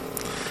girls.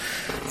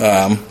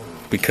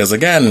 Because,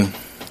 again,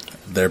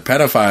 they're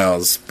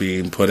pedophiles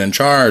being put in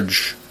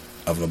charge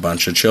of a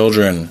bunch of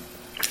children.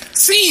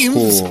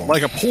 Seems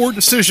like a poor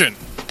decision.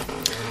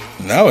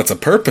 No, it's a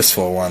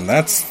purposeful one.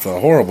 That's the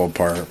horrible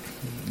part.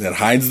 It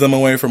hides them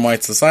away from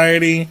white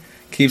society,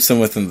 keeps them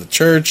within the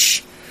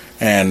church,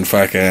 and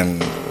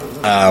fucking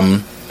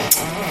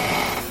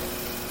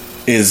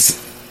is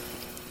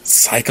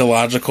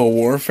psychological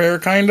warfare,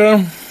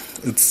 kinda.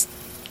 It's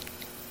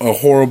a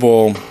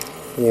horrible,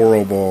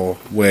 horrible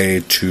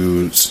way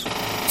to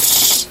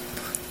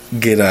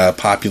get a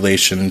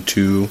population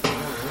to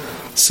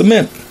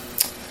submit.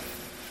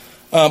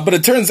 But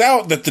it turns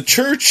out that the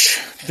church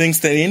thinks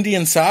that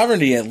Indian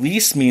sovereignty at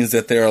least means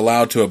that they're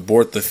allowed to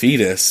abort the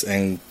fetus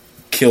and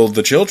kill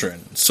the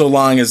children, so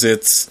long as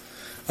it's,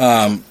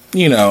 to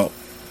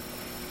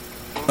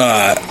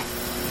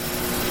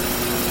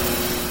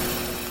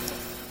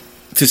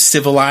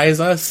civilize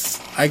us,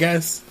 I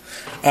guess.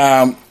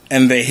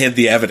 And they hid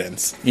the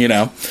evidence,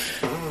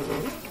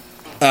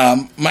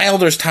 My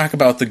elders talk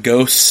about the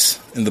ghosts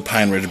in the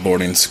Pine Ridge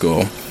boarding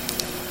school.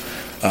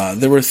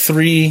 There were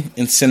 3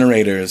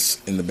 incinerators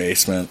in the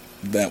basement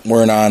that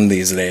weren't on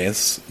these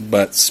days,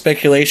 but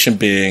speculation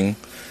being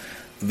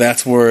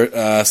that's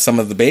where some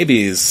of the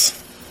babies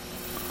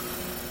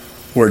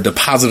were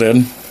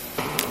deposited,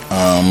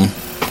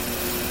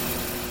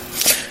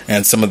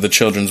 and some of the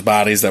children's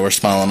bodies that were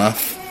small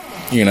enough,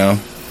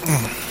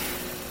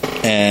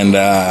 and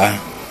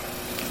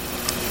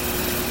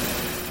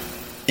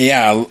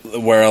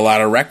where a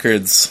lot of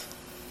records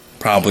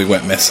probably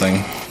went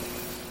missing.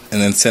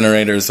 And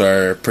incinerators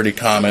are pretty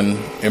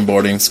common in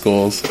boarding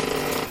schools.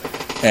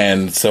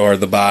 And so are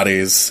the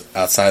bodies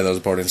outside those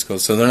boarding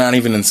schools. So they're not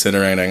even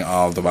incinerating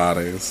all of the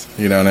bodies.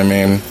 You know what I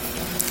mean?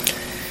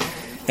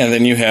 And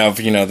then you have,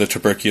 the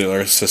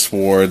tuberculosis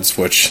wards,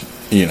 which,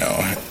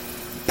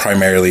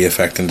 primarily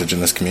affect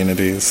indigenous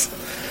communities.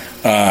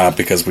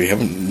 Because we have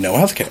no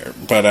health care.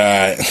 But,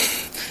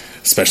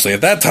 especially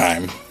at that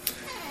time.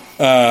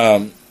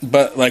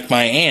 But, like,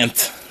 my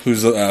aunt,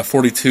 who's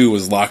 42,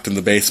 was locked in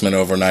the basement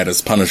overnight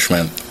as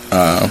punishment.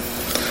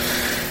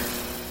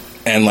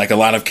 And like a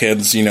lot of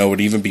kids,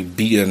 would even be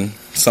beaten,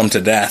 some to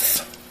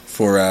death,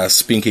 for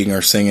speaking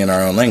or singing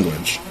our own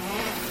language.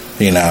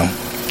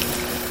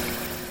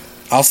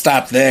 I'll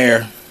stop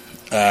there,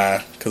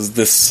 because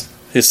this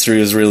history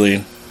is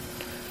really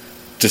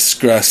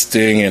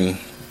disgusting and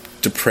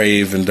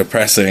depraved and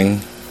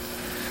depressing.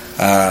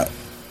 But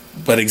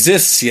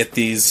exists, yet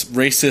these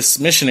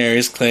racist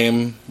missionaries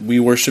claim we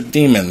worship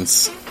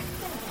demons.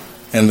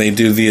 And they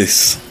do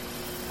this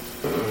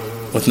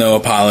with no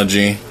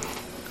apology.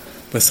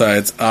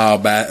 Besides,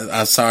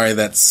 I'm sorry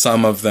that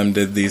some of them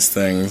did these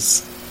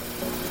things.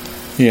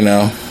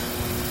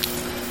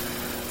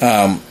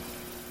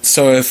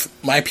 So if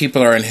my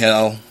people are in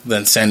hell,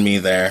 then send me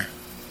there.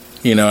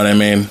 You know what I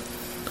mean?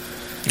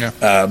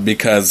 Yeah.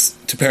 Because,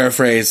 to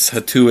paraphrase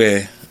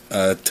Hatue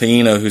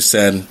Taino, who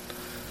said,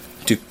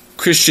 "Do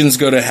Christians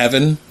go to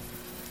heaven?"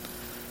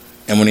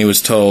 And when he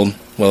was told,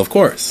 well, of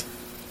course.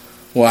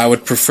 Well, I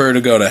would prefer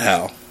to go to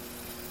hell.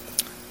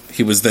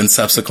 He was then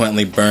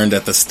subsequently burned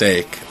at the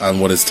stake on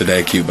what is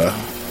today Cuba.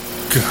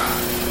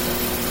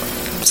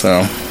 God.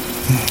 So,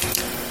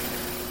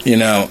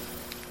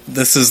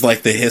 this is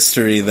like the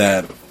history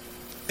that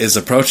is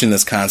approaching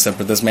this concept,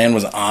 but this man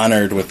was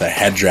honored with a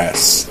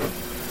headdress.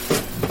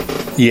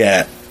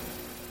 Yet,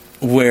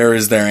 where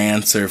is their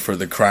answer for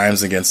the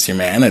crimes against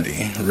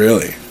humanity,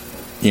 really?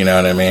 You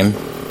know what I mean?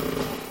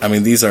 I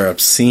mean, these are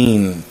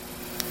obscene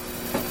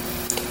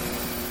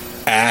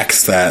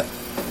acts that,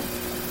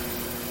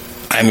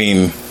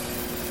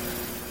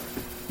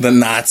 the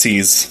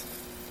Nazis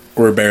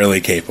were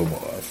barely capable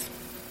of.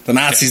 The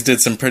Nazis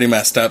did some pretty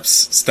messed up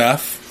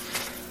stuff,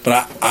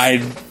 but I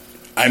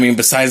mean,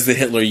 besides the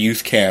Hitler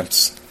youth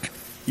camps,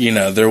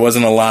 there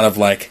wasn't a lot of,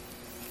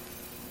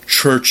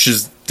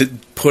 churches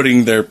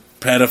putting their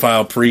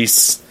pedophile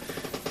priests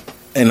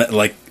in,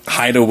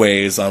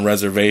 hideaways on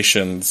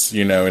reservations,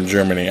 in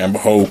Germany. I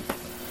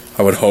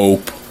would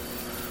hope.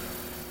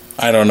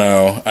 I don't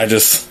know. I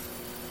just,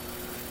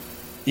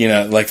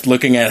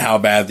 looking at how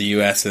bad the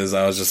U.S. is,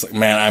 I was just like,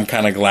 man, I'm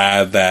kind of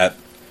glad that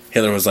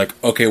Hitler was like,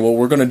 okay, well,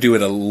 we're going to do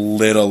it a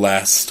little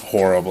less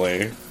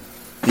horribly.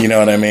 You know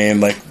what I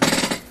mean?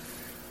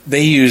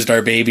 They used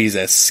our babies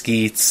as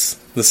skeets,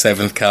 the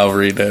 7th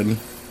Cavalry did.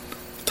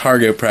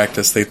 Target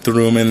practice, they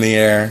threw them in the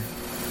air.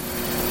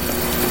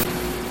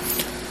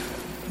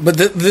 But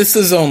this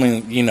is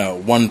only,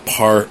 one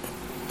part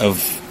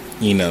of,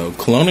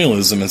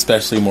 colonialism,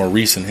 especially more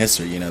recent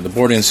history, the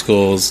boarding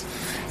schools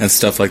and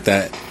stuff like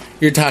that.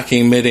 You're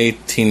talking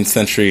mid-18th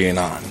century and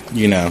on,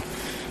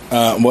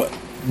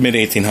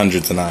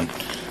 mid-1800s and on.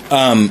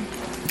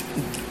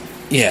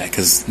 Yeah,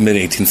 because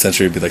mid-18th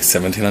century would be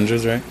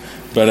 1700s, right?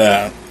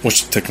 But,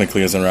 which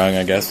technically isn't wrong,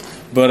 I guess.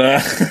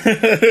 But,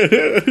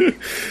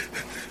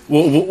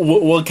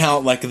 we'll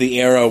count,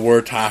 the era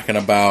we're talking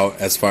about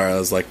as far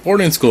as,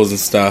 boarding schools and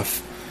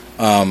stuff.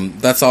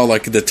 That's all,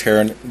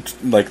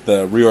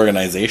 the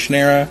reorganization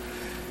era.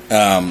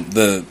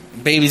 The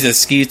babies as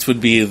skeets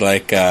would be,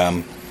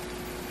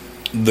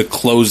 the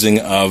closing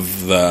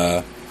of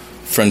the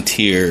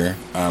frontier.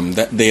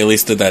 They at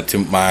least did that to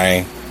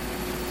my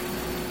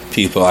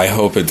people. I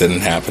hope it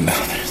didn't happen to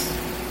others.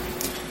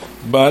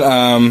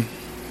 But,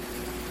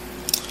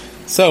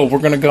 so we're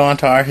going to go on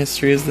to our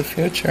history as the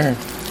future.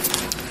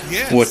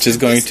 Yes. Which is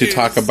going to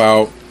talk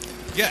about...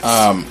 Yes.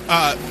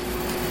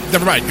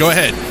 Never mind. Go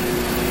ahead.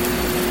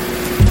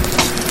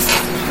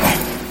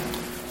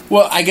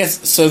 Well, I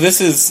guess... So this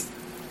is...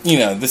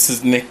 this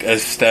is Nick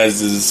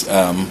Estez's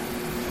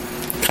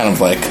kind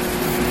of like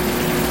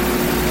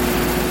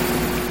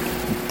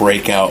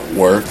breakout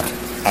work.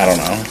 I don't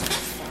know.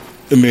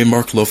 It made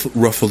Mark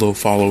Ruffalo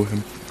follow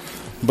him.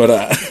 But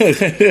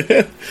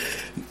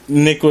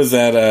Nick was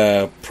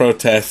at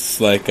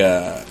protests like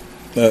the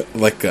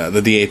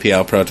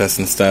DAPL protests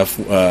and stuff,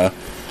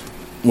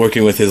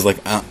 working with his like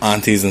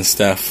aunties and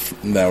stuff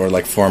that were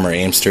like former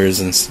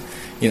Aimsters and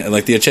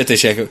like the Ochete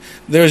Shek.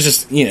 There was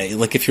just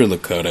like if you're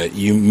Lakota,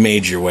 you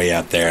made your way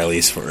out there at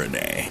least for a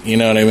day. You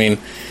know what I mean?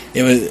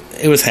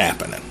 It was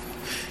happening.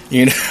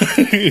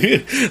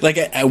 Like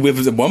at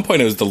one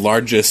point, it was the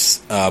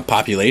largest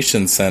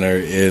population center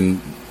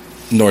in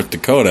North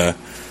Dakota.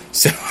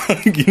 So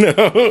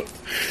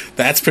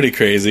that's pretty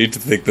crazy to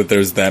think that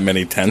there's that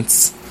many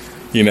tents.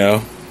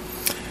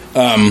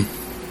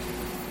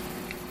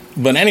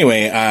 But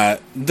anyway,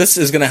 this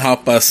is going to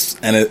help us,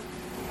 and it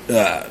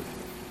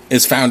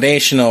is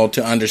foundational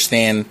to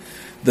understand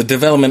the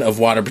development of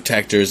water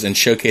protectors and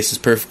showcases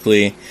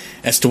perfectly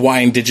as to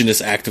why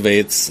indigenous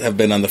activates have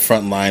been on the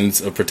front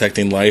lines of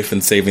protecting life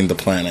and saving the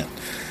planet.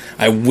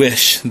 I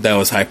wish that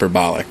was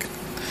hyperbolic.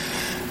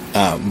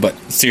 But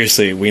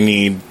seriously, we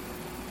need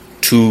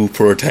to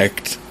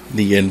protect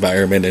the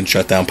environment and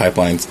shut down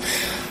pipelines.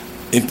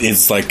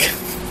 It's like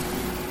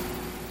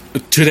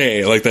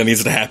today, like that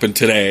needs to happen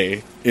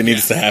today. It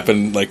needs to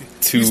happen like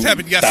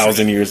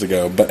 2,000 years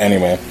ago. But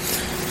anyway,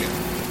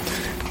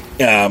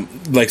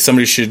 like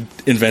somebody should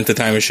invent a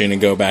time machine and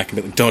go back and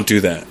be like, don't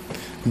do that.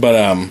 But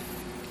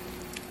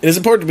it is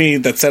important to me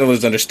that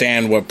settlers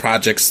understand what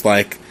projects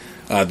like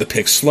the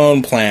Pick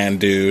Sloan Plan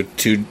do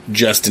to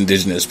just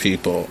indigenous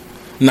people.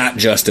 Not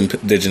just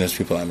indigenous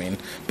people, I mean,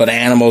 but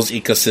animals,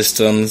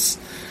 ecosystems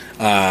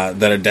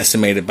that are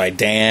decimated by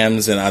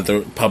dams and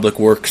other public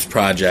works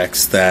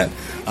projects that,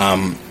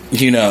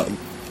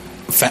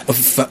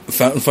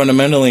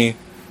 fundamentally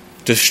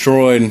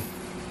destroyed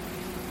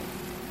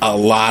a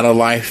lot of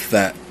life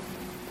that,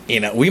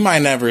 we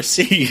might never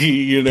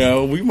see,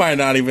 we might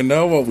not even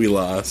know what we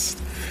lost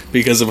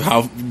because of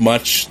how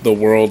much the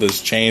world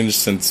has changed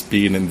since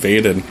being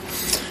invaded.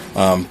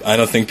 I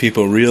don't think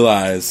people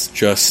realize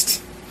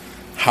just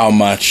how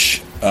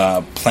much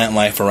plant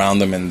life around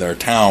them in their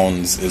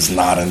towns is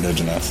not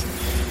indigenous.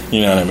 You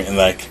know what I mean?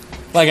 Like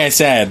I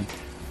said,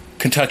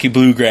 Kentucky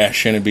bluegrass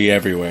shouldn't be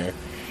everywhere.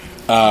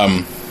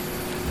 But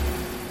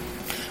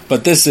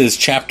this is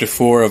chapter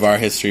 4 of our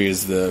history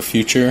is the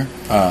future.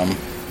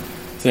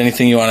 Is there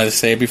anything you wanted to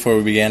say before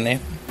we began, Nate?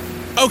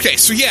 Okay,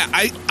 so yeah,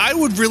 I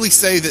would really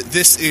say that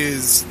this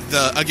is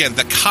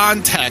the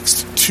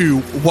context to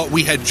what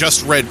we had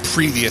just read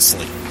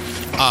previously.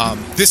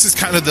 This is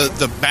kind of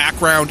the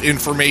background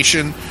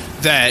information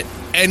that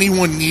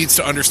anyone needs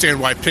to understand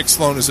why Pick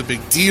Sloan is a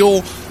big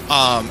deal,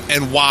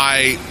 and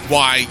why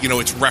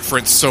it's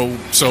referenced so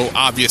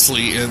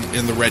obviously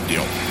in the Red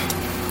Deal.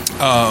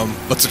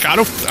 But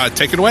Staccato,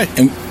 take it away.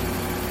 And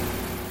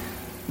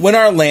when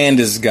our land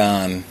is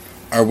gone,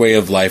 our way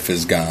of life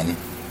is gone.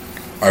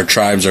 Our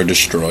tribes are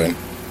destroyed.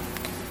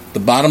 The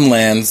bottom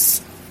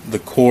lands the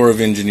Corps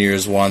of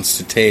Engineers wants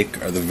to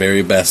take are the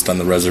very best on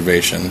the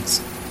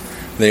reservations.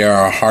 They are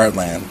our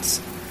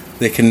heartlands.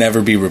 They can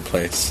never be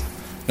replaced.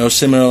 No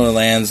similar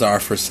lands are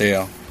for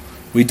sale.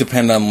 We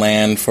depend on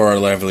land for our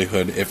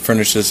livelihood. It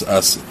furnishes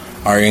us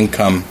our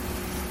income.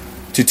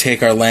 To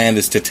take our land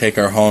is to take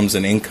our homes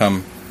and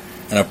income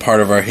and a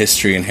part of our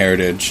history and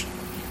heritage.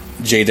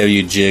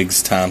 J.W.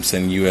 Jiggs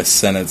Thompson, U.S.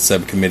 Senate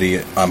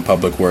Subcommittee on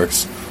Public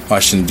Works,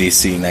 Washington,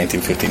 D.C.,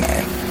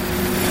 1959.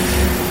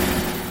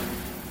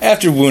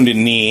 After Wounded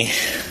Knee,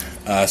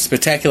 a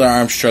spectacular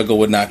armed struggle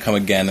would not come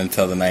again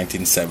until the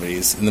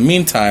 1970s. In the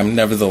meantime,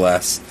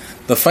 nevertheless,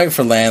 the fight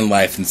for land,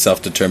 life, and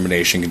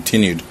self-determination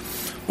continued.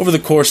 Over the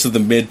course of the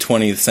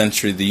mid-20th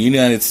century, the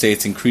United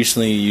States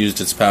increasingly used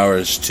its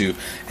powers of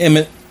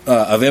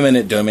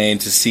eminent domain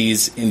to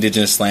seize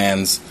indigenous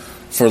lands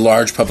for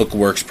large public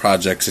works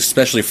projects,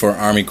 especially for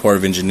Army Corps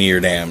of Engineer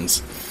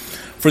dams.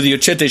 For the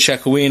Ochete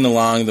Shakowin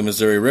along the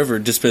Missouri River,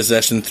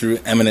 dispossession through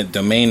eminent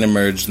domain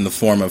emerged in the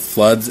form of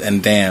floods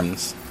and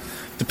dams.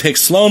 The Pick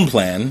Sloan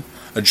Plan,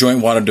 a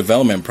joint water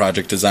development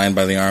project designed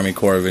by the Army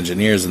Corps of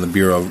Engineers and the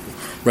Bureau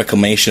of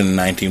Reclamation in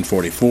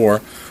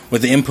 1944,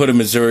 with the input of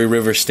Missouri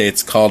River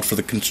states, called for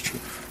the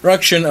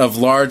construction of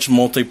large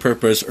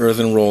multi-purpose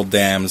earthen-rolled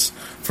dams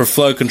for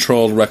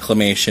flood-controlled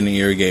reclamation and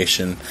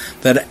irrigation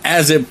that,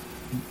 as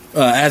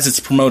its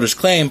promoters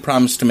claim,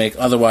 promised to make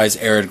otherwise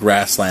arid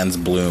grasslands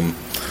bloom.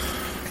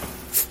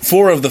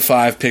 4 of the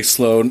 5 Pick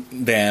Sloan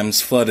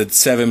dams flooded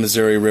 7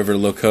 Missouri River,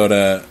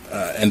 Lakota,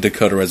 and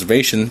Dakota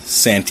reservations: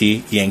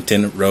 Santee,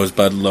 Yankton,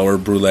 Rosebud, Lower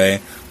Brule,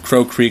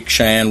 Crow Creek,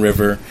 Cheyenne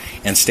River,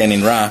 and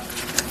Standing Rock.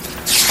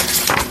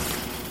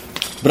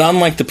 But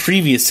unlike the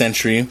previous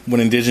century, when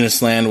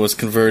indigenous land was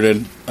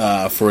converted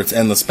for its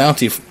endless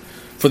bounty,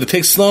 for the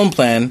Pig-Sloan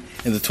Plan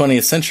in the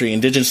 20th century,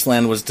 indigenous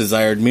land was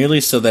desired merely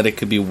so that it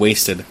could be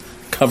wasted,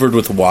 covered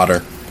with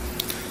water.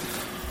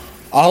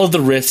 All of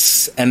the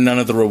risks and none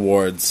of the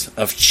rewards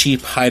of cheap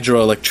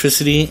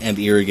hydroelectricity and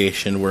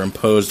irrigation were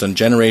imposed on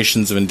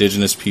generations of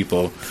indigenous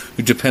people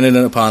who depended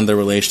upon their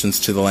relations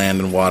to the land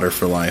and water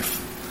for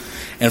life.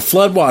 And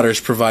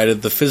floodwaters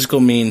provided the physical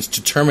means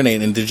to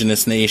terminate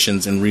indigenous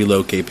nations and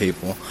relocate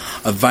people,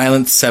 a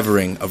violent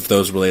severing of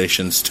those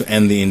relations to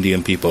end the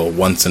Indian people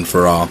once and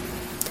for all.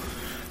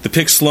 The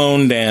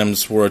Pig-Sloan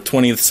dams were a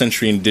 20th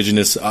century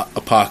indigenous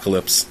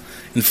apocalypse,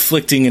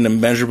 inflicting an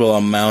immeasurable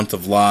amount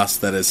of loss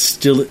that is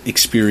still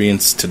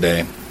experienced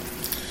today.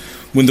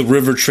 When the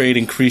river trade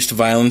increased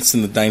violence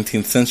in the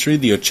 19th century,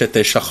 the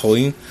Ochete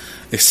Sakowin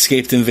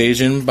escaped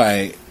invasion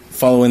by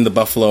following the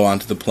buffalo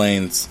onto the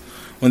plains.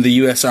 When the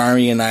U.S.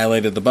 Army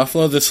annihilated the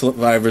buffalo, the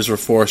survivors were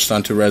forced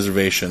onto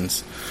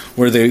reservations,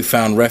 where they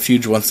found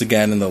refuge once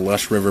again in the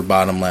lush river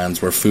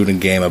bottomlands where food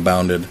and game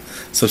abounded,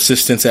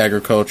 subsistence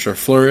agriculture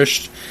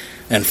flourished,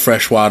 and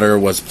fresh water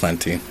was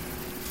plenty.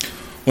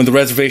 When the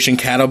reservation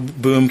cattle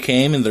boom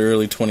came in the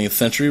early 20th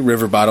century,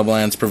 river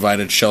bottomlands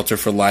provided shelter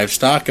for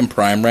livestock and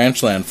prime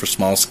ranch land for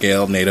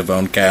small-scale,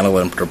 native-owned cattle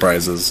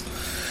enterprises.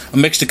 A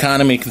mixed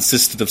economy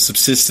consisted of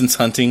subsistence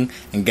hunting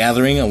and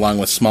gathering, along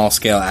with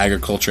small-scale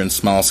agriculture and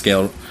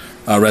small-scale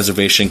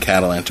reservation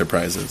cattle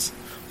enterprises.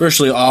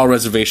 Virtually all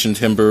reservation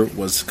timber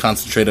was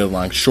concentrated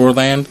along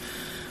shoreland,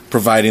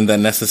 providing the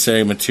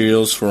necessary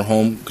materials for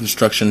home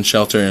construction,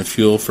 shelter, and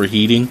fuel for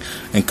heating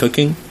and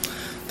cooking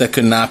that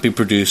could not be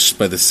produced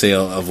by the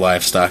sale of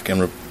livestock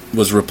and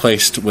was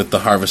replaced with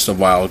the harvest of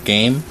wild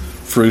game,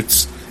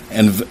 fruits,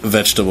 and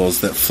vegetables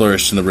that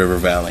flourished in the river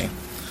valley.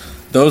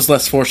 Those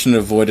less fortunate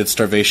avoided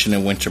starvation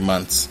in winter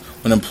months,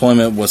 when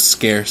employment was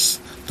scarce,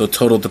 though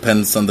total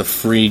dependence on the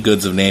free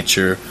goods of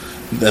nature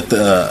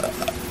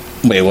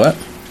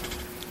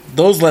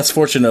Those less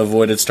fortunate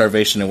avoided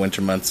starvation in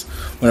winter months,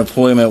 when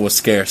employment was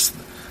scarce,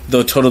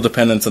 though total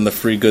dependence on the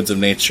free goods of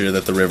nature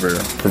that the river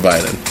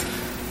provided.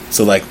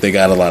 So, they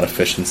got a lot of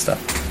fish and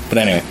stuff. But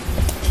anyway,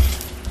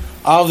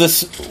 all of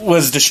this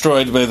was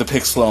destroyed by the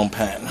Pig-Sloan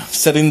Plan,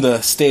 setting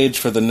the stage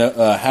for the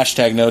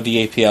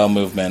 #NoDAPL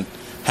movement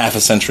half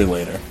a century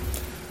later.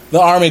 The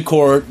Army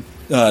Corps'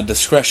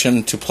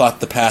 discretion to plot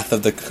the path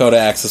of the Dakota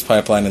Access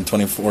Pipeline in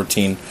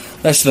 2014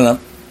 rested on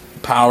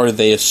power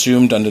they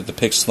assumed under the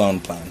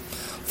Pig-Sloan Plan,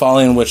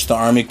 following which the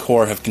Army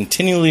Corps have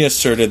continually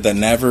asserted that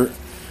never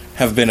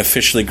have been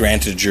officially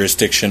granted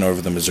jurisdiction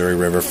over the Missouri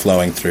River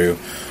flowing through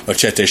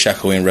Ochete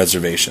Sakowin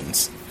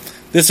reservations.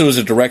 This was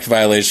a direct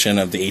violation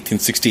of the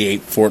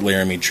 1868 Fort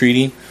Laramie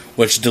Treaty,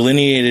 which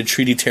delineated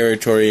treaty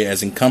territory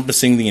as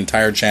encompassing the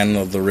entire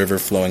channel of the river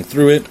flowing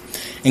through it,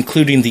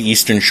 including the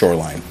eastern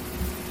shoreline.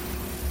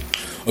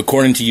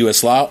 According to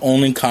U.S. law,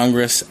 only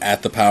Congress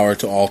had the power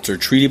to alter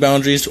treaty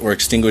boundaries or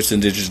extinguish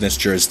indigenous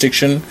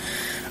jurisdiction,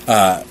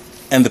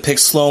 and the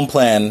Pig-Sloan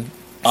Plan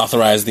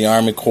authorized the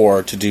Army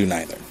Corps to do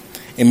neither.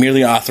 It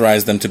merely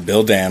authorized them to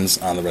build dams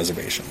on the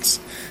reservations.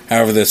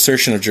 However, the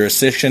assertion of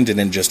jurisdiction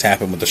didn't just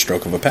happen with the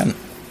stroke of a pen.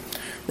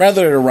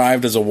 Rather, it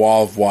arrived as a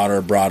wall of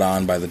water brought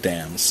on by the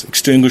dams,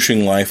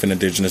 extinguishing life in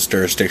indigenous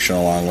jurisdiction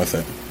along with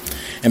it.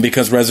 And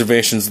because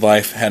reservations'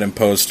 life had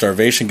imposed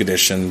starvation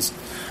conditions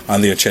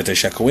on the Ochete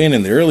Sakowin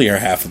in the earlier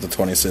half of the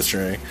 20th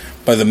century,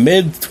 by the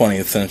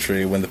mid-20th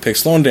century, when the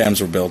Pig-Sloan dams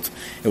were built,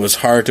 it was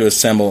hard to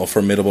assemble a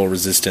formidable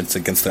resistance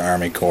against the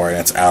Army Corps and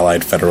its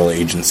allied federal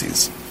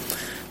agencies.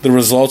 The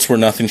results were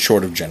nothing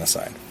short of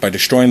genocide. By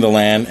destroying the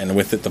land, and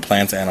with it the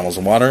plants, animals,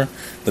 and water,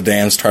 the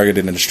dams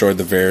targeted and destroyed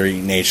the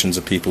very nations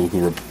of people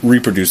who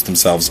reproduced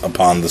themselves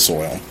upon the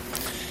soil.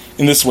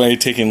 In this way,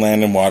 taking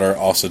land and water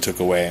also took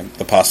away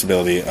the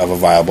possibility of a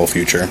viable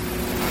future.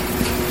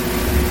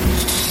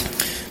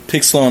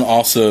 Pig-Sloan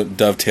also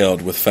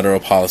dovetailed with federal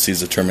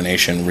policies of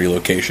termination and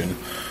relocation,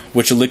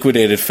 which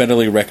liquidated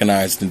federally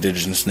recognized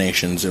indigenous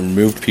nations and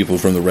removed people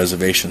from the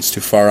reservations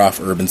to far-off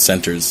urban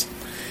centers.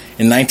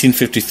 In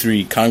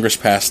 1953, Congress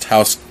passed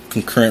House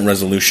Concurrent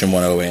Resolution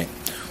 108,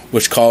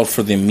 which called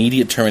for the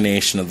immediate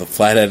termination of the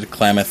Flathead,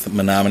 Klamath,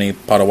 Menominee,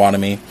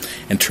 Potawatomi,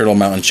 and Turtle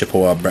Mountain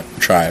Chippewa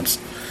tribes,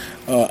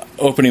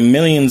 opening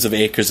millions of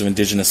acres of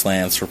indigenous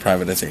lands for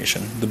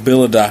privatization. The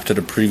bill adopted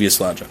a previous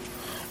logic.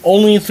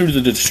 Only through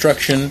the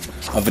destruction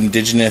of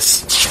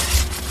indigenous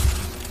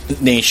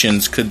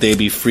nations could they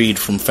be freed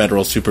from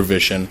federal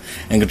supervision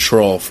and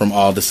control from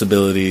all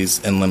disabilities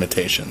and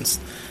limitations.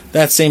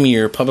 That same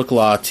year, Public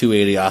Law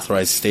 280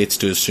 authorized states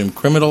to assume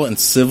criminal and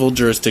civil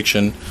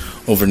jurisdiction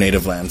over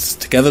native lands.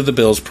 Together, the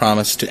bills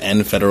promised to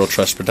end federal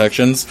trust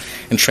protections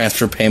and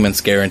transfer payments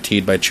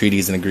guaranteed by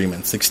treaties and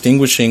agreements,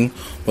 extinguishing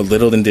what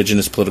little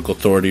indigenous political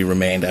authority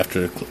remained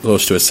after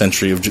close to a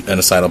century of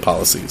genocidal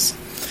policies.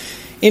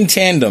 In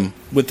tandem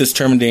with this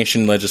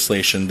termination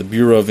legislation, the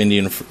Bureau of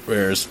Indian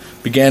Affairs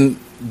began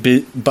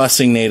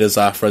busing natives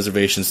off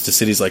reservations to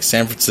cities like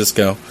San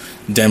Francisco,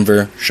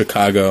 Denver,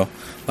 Chicago,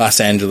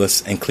 Los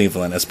Angeles, and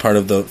Cleveland as part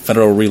of the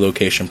federal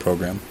relocation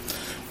program.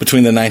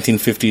 Between the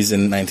 1950s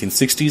and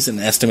 1960s, an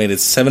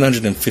estimated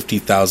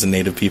 750,000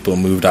 Native people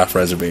moved off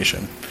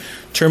reservation.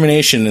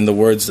 Termination, in the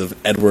words of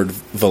Edward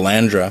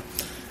Valandra,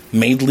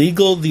 made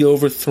legal the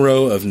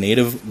overthrow of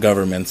Native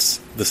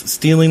governments, the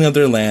stealing of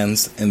their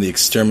lands, and the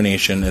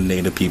extermination of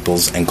Native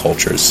peoples and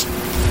cultures.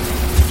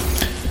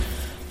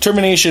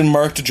 Termination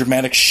marked a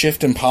dramatic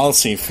shift in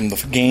policy from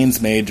the gains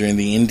made during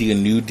the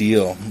Indian New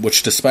Deal,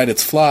 which, despite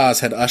its flaws,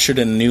 had ushered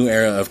in a new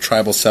era of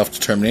tribal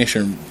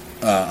self-determination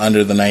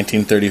under the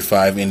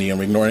 1935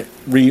 Indian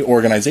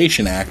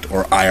Reorganization Act,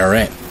 or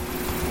IRA.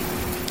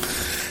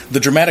 The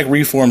dramatic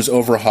reforms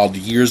overhauled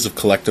years of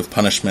collective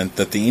punishment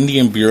that the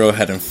Indian Bureau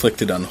had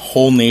inflicted on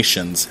whole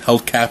nations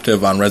held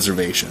captive on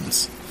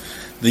reservations.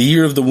 The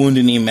year of the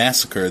Wounded Knee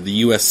Massacre, the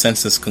U.S.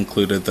 Census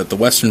concluded that the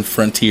western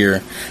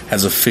frontier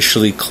has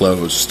officially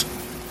closed.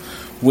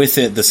 With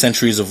it, the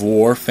centuries of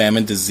war,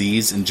 famine,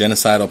 disease, and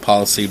genocidal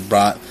policy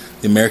brought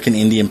the American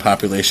Indian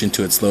population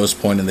to its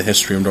lowest point in the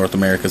history of North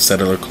America's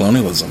settler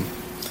colonialism.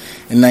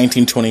 In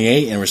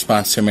 1928, in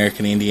response to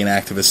American Indian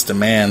activists'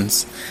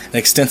 demands, an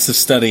extensive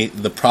study,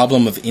 The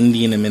Problem of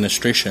Indian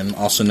Administration,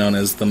 also known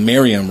as the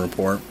Merriam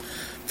Report,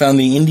 found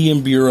the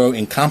Indian Bureau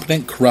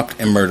incompetent, corrupt,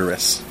 and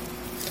murderous.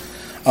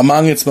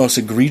 Among its most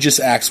egregious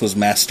acts was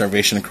mass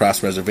starvation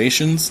across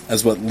reservations,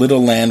 as what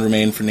little land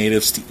remained for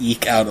natives to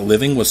eke out a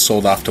living was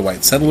sold off to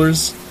white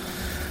settlers,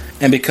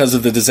 and because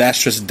of the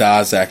disastrous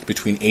Dawes Act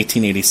between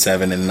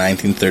 1887 and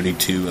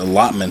 1932,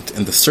 allotment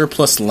and the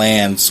surplus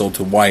land sold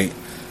to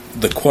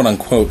the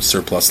quote-unquote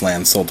surplus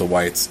land sold to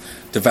whites,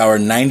 devoured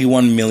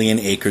 91 million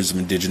acres of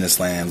indigenous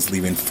lands,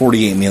 leaving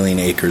 48 million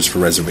acres for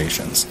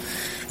reservations.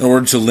 In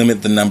order to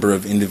limit the number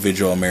of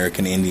individual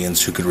American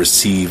Indians who could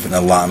receive an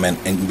allotment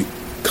and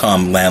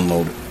become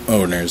landlord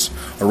owners,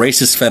 a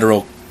racist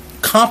federal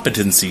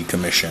competency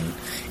commission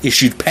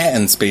issued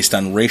patents based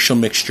on racial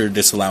mixture,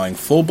 disallowing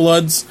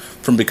full-bloods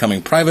from becoming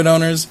private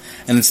owners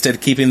and instead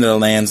keeping their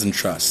lands in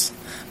trusts.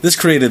 This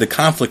created a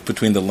conflict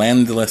between the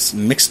landless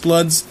mixed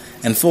bloods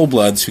and full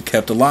bloods who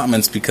kept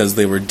allotments because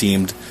they were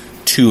deemed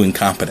too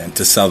incompetent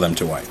to sell them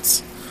to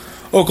whites.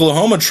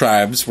 Oklahoma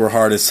tribes were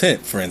hardest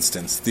hit, for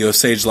instance. The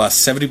Osage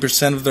lost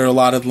 70% of their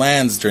allotted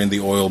lands during the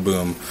oil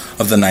boom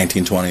of the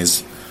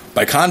 1920s.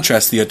 By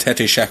contrast, the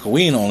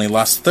Otete-Sakowin only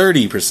lost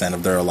 30%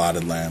 of their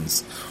allotted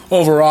lands.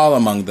 Overall,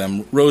 among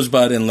them,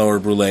 Rosebud and Lower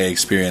Brule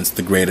experienced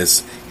the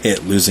greatest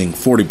hit, losing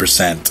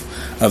 40%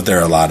 of their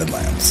allotted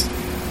lands.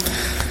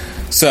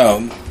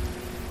 So,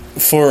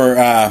 for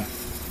a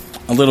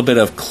little bit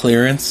of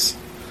clearance,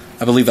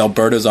 I believe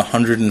Alberta's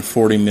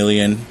 140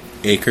 million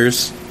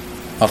acres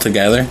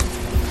altogether.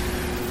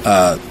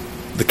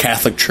 The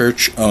Catholic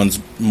Church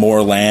owns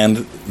more land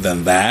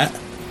than that.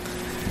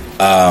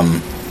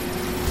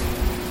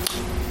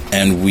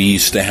 And we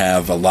used to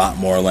have a lot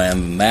more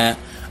land than that.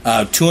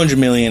 200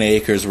 million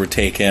acres were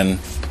taken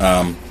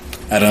at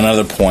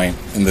another point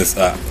in this,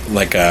 I'd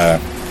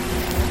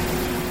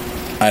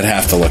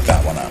have to look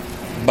that one up.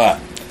 But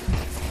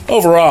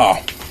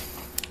overall,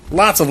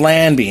 lots of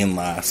land being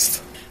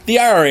lost. The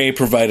IRA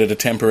provided a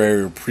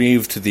temporary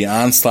reprieve to the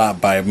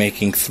onslaught by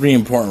making three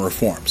important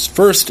reforms.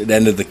 First, it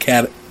ended the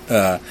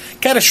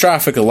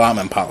catastrophic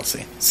allotment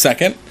policy.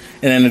 Second,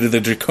 it ended the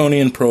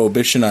draconian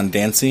prohibition on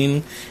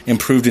dancing,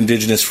 improved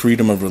indigenous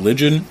freedom of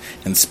religion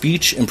and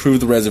speech,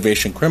 improved the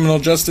reservation criminal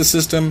justice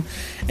system,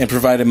 and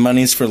provided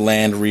monies for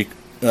land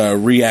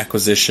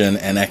reacquisition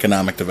and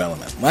economic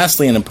development.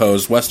 Lastly, it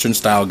imposed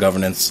Western-style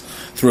governance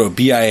through a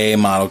BIA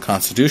model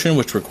constitution,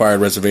 which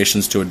required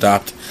reservations to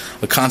adopt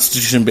a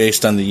constitution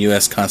based on the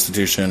U.S.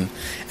 Constitution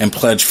and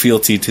pledge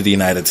fealty to the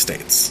United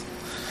States.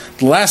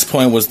 The last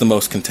point was the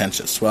most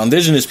contentious. While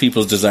indigenous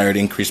peoples desired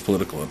increased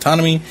political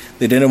autonomy,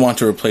 they didn't want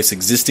to replace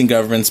existing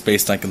governments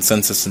based on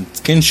consensus and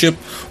kinship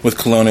with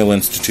colonial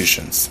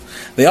institutions.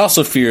 They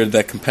also feared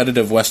that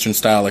competitive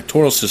Western-style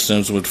electoral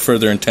systems would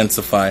further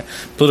intensify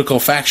political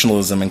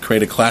factionalism and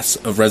create a class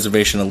of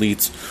reservation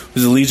elites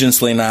whose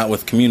allegiance lay not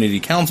with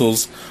community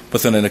councils,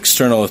 but with an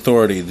external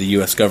authority, the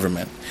U.S.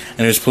 government,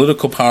 and whose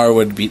political power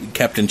would be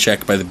kept in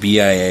check by the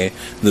BIA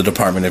and the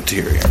Department of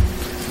Interior.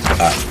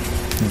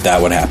 That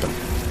would happen.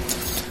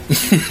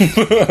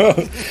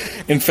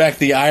 In fact,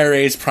 the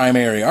IRA's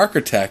primary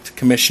architect,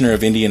 Commissioner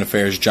of Indian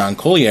Affairs John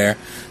Collier,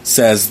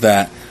 says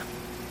the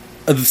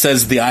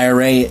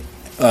IRA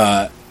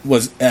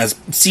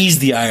sees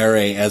the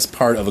IRA as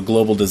part of a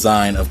global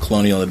design of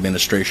colonial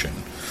administration.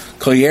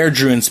 Collier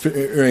drew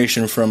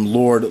inspiration from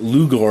Lord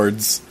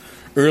Lugard's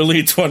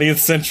early 20th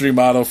century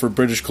model for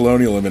British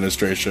colonial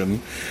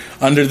administration.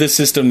 Under this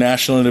system,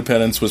 national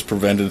independence was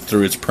prevented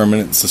through its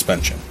permanent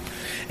suspension.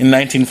 In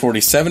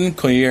 1947,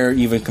 Collier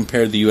even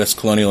compared the U.S.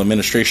 colonial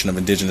administration of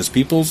indigenous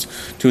peoples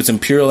to its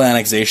imperial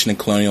annexation and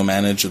colonial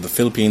management of the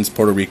Philippines,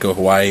 Puerto Rico,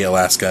 Hawaii,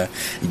 Alaska,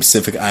 and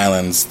Pacific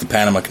Islands, the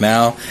Panama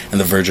Canal, and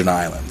the Virgin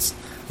Islands.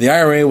 The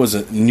IRA was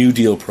a New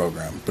Deal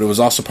program, but it was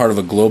also part of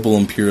a global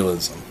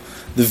imperialism.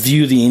 The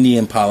view the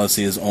Indian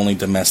policy as only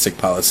domestic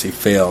policy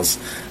fails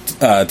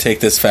to take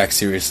this fact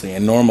seriously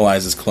and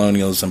normalizes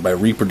colonialism by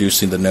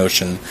reproducing the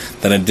notion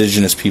that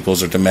indigenous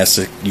peoples are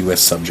domestic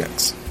U.S.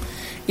 subjects.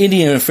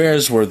 Indian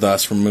affairs were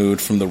thus removed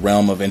from the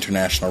realm of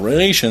international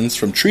relations,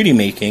 from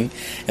treaty-making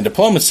and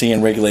diplomacy,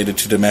 and regulated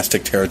to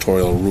domestic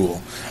territorial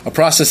rule, a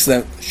process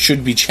that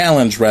should be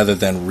challenged rather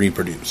than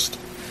reproduced.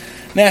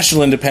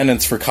 National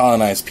independence for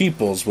colonized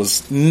peoples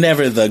was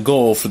never the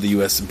goal for the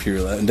U.S.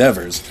 imperial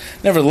endeavors.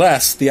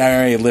 Nevertheless, the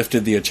IRA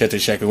lifted the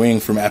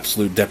Ochotee from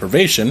absolute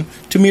deprivation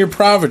to mere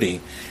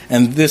poverty,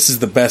 and this is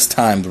the best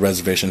time the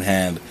reservation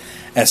had.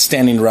 As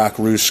Standing Rock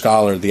Rouge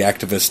scholar, the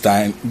activist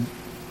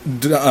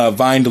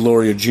Vine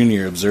Deloria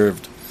Jr.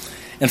 observed,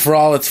 and for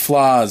all its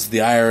flaws, the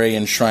IRA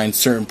enshrined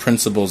certain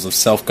principles of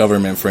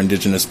self-government for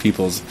indigenous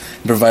peoples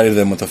and provided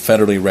them with a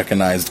federally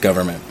recognized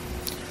government.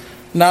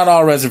 Not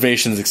all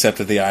reservations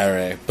accepted the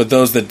IRA, but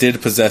those that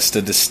did possessed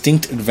a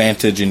distinct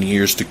advantage in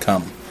years to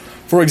come.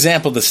 For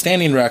example, the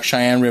Standing Rock,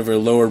 Cheyenne River,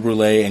 Lower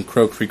Brule, and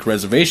Crow Creek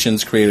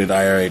reservations created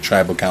IRA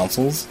tribal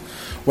councils,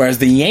 whereas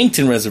the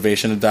Yankton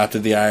Reservation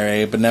adopted the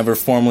IRA but never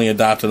formally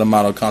adopted a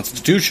model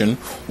constitution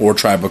or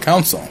tribal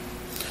council.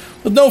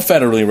 With no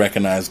federally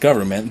recognized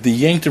government, the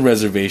Yankton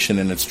Reservation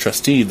and its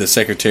trustee, the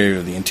Secretary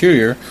of the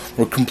Interior,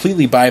 were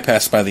completely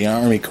bypassed by the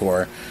Army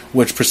Corps,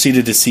 which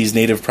proceeded to seize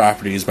native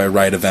properties by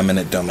right of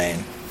eminent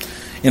domain,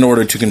 in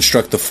order to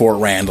construct the Fort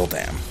Randall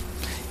Dam.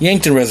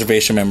 Yankton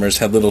Reservation members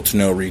had little to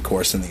no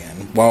recourse in the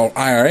end. While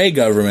IRA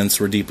governments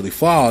were deeply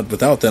flawed,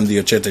 without them the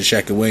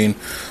Ochotee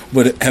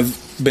would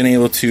have been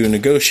able to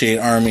negotiate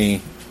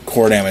Army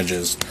Corps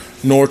damages,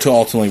 nor to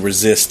ultimately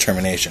resist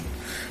termination.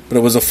 But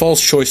it was a false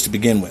choice to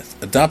begin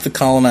with. Adopt the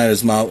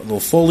colonizers'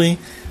 model fully,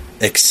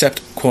 accept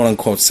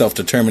quote-unquote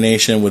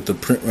self-determination with the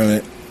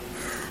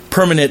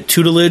permanent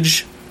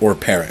tutelage, or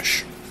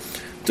perish.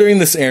 During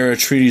this era,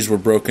 treaties were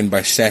broken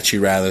by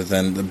statute rather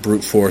than the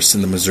brute force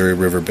in the Missouri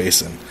River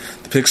Basin.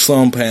 The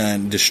Pix-Sloan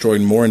Plan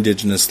destroyed more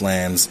indigenous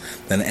lands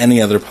than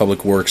any other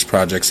public works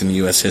projects in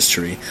U.S.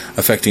 history,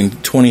 affecting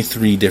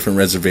 23 different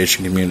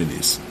reservation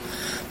communities.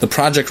 The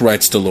project,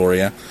 writes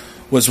Deloria,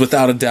 was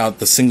without a doubt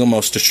the single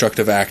most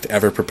destructive act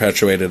ever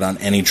perpetuated on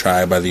any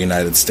tribe by the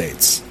United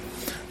States.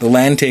 The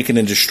land taken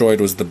and destroyed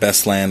was the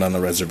best land on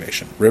the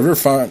reservation. River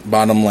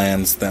bottom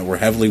lands that were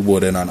heavily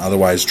wooded on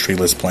otherwise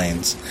treeless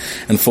plains,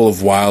 and full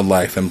of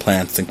wildlife and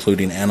plants,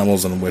 including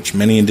animals on which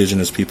many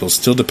indigenous people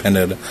still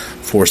depended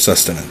for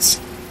sustenance.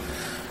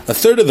 A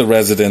third of the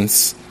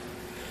residents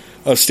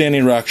of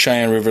Standing Rock,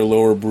 Cheyenne River,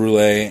 Lower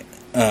Brule,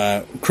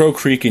 Crow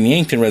Creek, and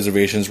Yankton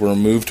reservations were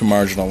removed to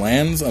marginal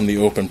lands on the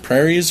open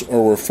prairies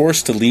or were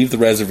forced to leave the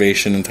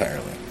reservation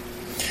entirely.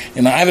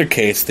 In either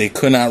case, they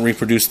could not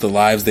reproduce the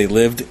lives they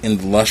lived in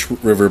the lush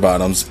river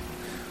bottoms,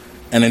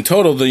 and in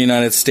total, the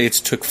United States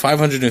took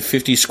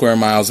 550 square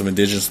miles of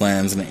indigenous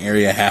lands in an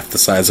area half the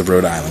size of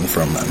Rhode Island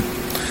from them.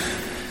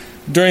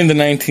 During the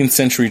 19th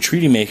century,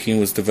 treaty-making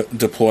was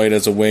deployed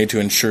as a way to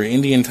ensure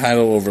Indian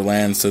title over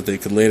land so they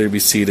could later be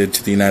ceded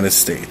to the United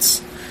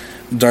States.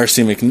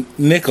 Darcy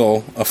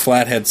McNichol, a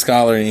Flathead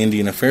scholar and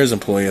Indian affairs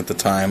employee at the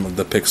time of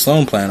the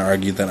Pix-Sloan Plan,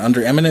 argued that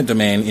under eminent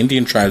domain,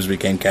 Indian tribes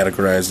became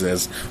categorized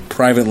as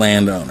private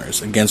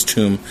landowners, against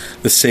whom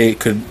the state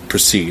could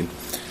proceed.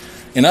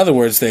 In other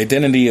words, the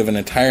identity of an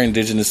entire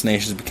indigenous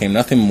nation became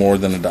nothing more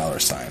than a dollar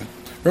sign.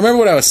 Remember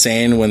what I was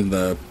saying when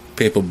the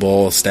Papal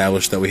Bull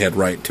established that we had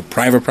right to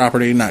private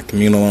property, not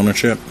communal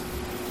ownership?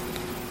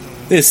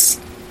 This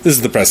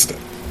is the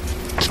precedent.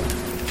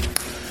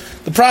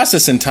 The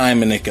process in time,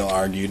 McNichol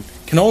argued,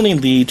 can only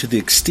lead to the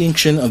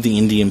extinction of the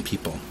Indian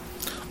people.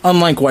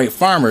 Unlike white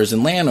farmers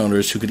and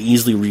landowners who could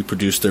easily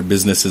reproduce their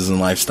businesses and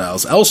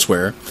lifestyles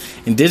elsewhere,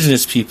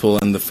 indigenous people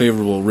and the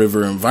favorable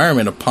river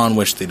environment upon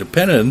which they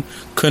depended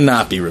could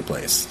not be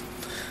replaced.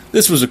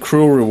 This was a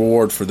cruel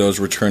reward for those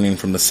returning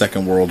from the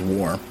Second World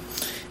War.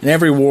 In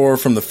every war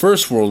from the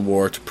First World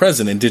War to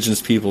present,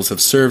 indigenous peoples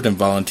have served and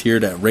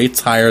volunteered at rates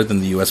higher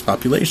than the U.S.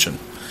 population.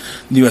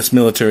 The U.S.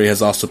 military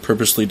has also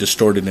purposely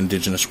distorted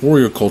indigenous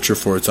warrior culture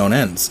for its own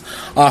ends,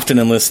 often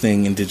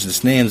enlisting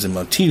indigenous names and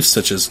motifs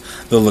such as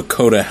the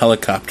Lakota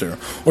helicopter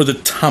or the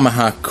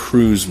Tomahawk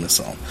cruise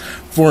missile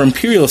for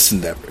imperialist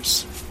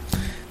endeavors.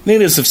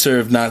 Natives have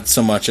served not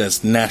so much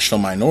as national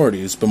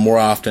minorities, but more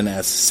often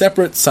as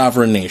separate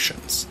sovereign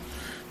nations.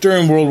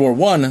 During World War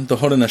I, the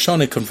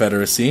Haudenosaunee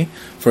Confederacy,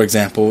 for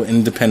example,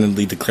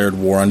 independently declared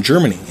war on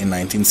Germany in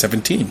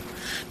 1917,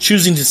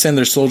 choosing to send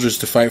their soldiers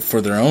to fight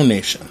for their own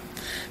nation.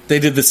 They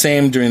did the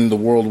same during the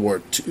World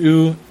War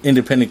II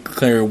independent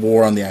declared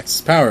war on the Axis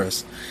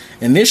powers.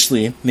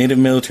 Initially, Native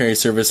military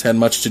service had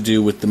much to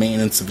do with the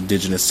maintenance of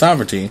indigenous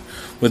sovereignty,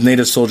 with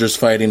Native soldiers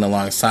fighting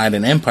alongside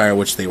an empire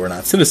which they were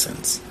not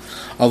citizens.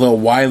 Although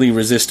widely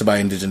resisted by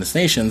indigenous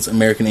nations,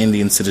 American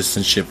Indian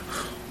citizenship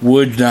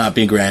would not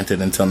be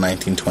granted until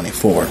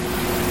 1924.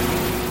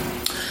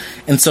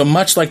 And so,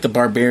 much like the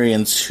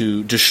barbarians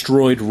who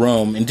destroyed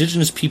Rome,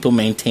 indigenous people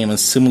maintain a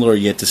similar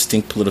yet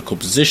distinct political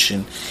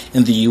position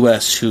in the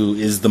U.S., who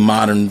is the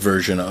modern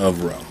version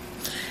of Rome.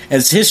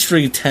 As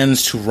history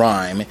tends to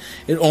rhyme,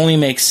 it only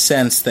makes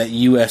sense that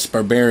U.S.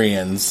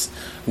 barbarians,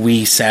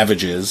 we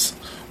savages,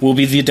 will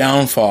be the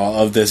downfall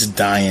of this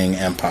dying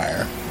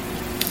empire.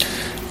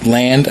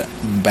 Land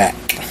back.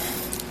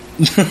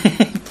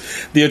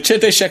 The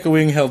Ochete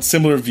Shekawing held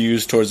similar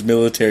views towards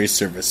military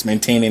service,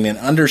 maintaining an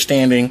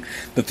understanding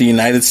that the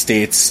United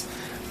States,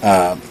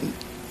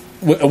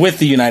 with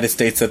the United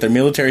States, that their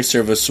military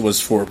service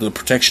was for the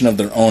protection of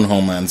their own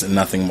homelands and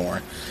nothing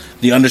more.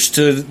 They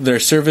understood their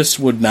service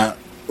would not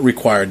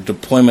require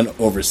deployment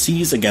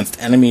overseas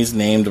against enemies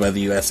named by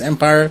the U.S.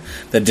 Empire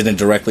that didn't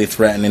directly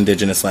threaten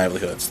indigenous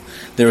livelihoods.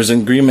 There was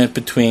an agreement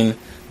between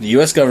the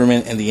U.S.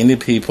 government and the Indian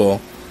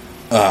people.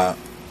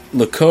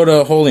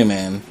 Lakota Holy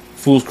Man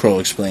Fool's Crow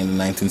explained in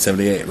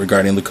 1978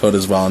 regarding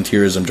Lakota's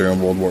volunteerism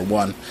during World War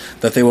I,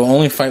 that they will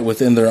only fight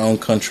within their own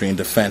country in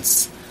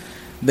defense.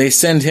 They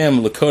send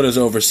him Lakotas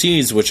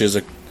overseas, which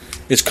is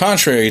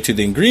contrary to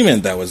the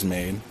agreement that was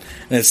made,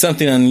 and it's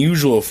something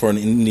unusual for an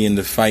Indian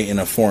to fight in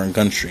a foreign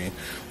country.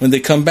 When they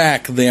come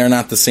back, they are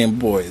not the same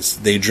boys.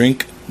 They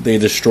drink, they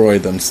destroy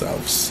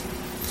themselves.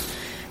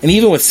 And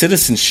even with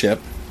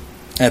citizenship,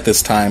 at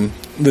this time,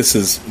 this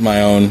is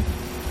my own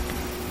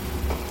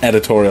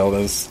editorial,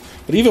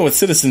 but even with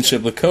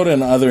citizenship, Lakota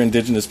and other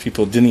indigenous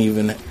people didn't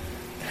even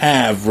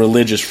have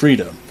religious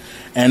freedom.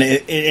 And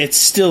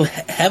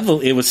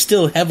it was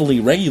still heavily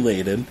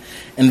regulated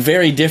and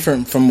very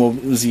different from what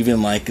it was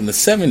even like in the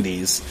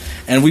 70s.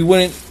 And we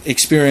wouldn't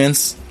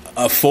experience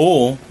a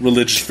full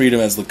religious freedom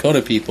as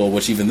Lakota people,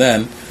 which even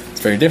then it's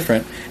very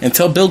different,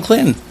 until Bill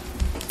Clinton.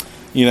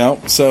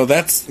 So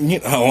that's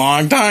a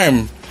long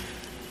time.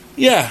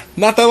 Yeah,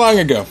 not that long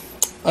ago.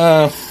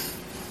 And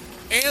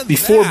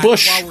before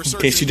Bush, in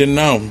case you didn't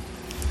know.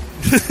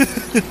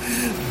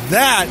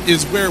 That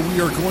is where we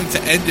are going to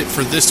end it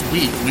for this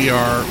week. We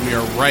are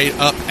right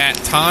up at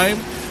time.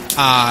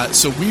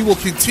 So we will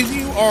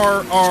continue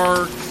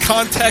our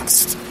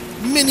context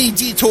mini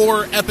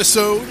detour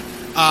episode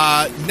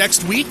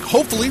next week,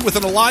 hopefully with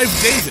an alive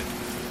David.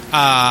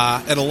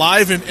 An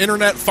alive and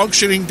internet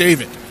functioning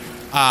David.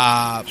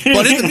 But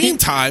in the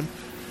meantime,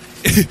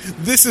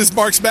 this is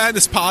Mark's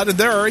Madness Pod, and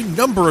there are a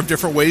number of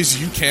different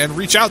ways you can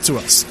reach out to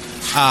us.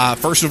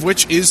 First of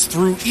which is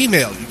through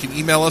email. You can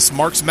email us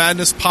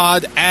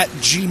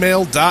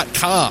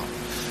marksmadnesspod@gmail.com.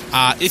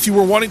 If you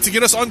were wanting to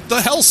get us on the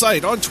Hell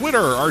site on Twitter,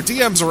 our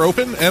DMs are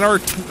open, and our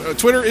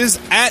Twitter is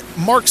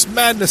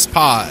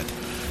 @marksmadnesspod.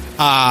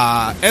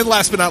 And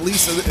last but not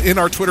least, in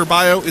our Twitter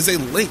bio is a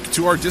link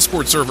to our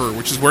Discord server,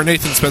 which is where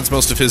Nathan spends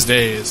most of his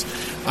days.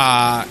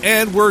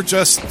 And we're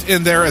just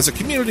in there as a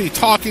community,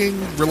 talking,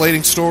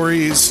 relating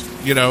stories,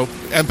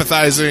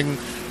 empathizing,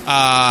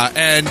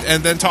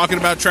 and then talking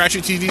about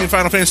trashy TV and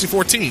Final Fantasy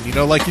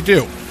XIV, like you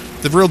do.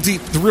 The real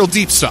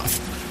deep stuff.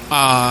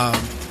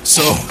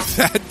 So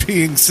that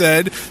being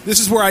said, this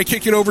is where I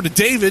kick it over to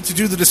David to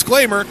do the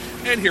disclaimer,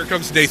 and here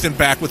comes Nathan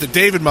back with a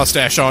David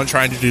mustache on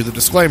trying to do the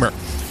disclaimer.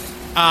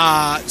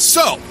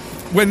 So,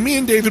 when me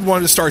and David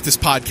wanted to start this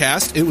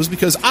podcast, it was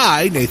because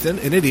I, Nathan,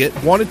 an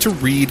idiot, wanted to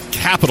read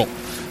Capital.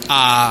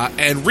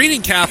 And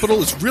reading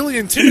Capital is really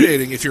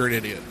intimidating if you're an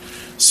idiot.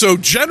 So,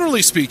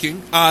 generally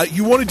speaking,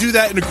 you want to do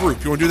that in a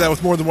group. You want to do that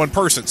with more than one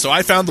person. So,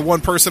 I found the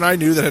one person I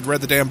knew that had read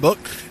the damn book,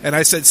 and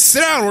I said, sit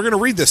down, we're going to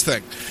read this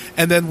thing.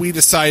 And then we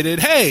decided,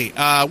 hey,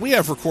 we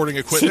have recording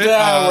equipment. Sit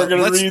down, we're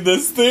going to read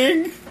this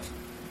thing.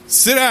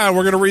 Sit down,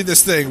 we're going to read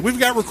this thing. We've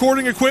got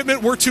recording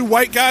equipment. We're two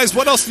white guys.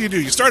 What else do?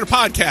 You start a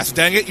podcast,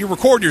 dang it. You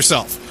record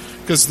yourself.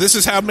 Because this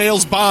is how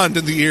males bond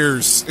in the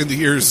years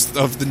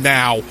of the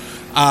now.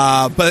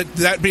 But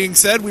that being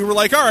said, we were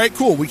like, all right,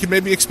 cool. We can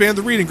maybe expand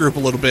the reading group a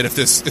little bit if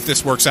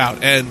this works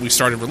out. And we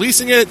started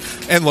releasing it,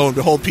 and lo and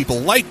behold, people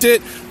liked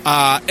it.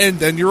 And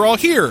then you're all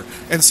here.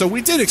 And so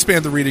we did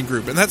expand the reading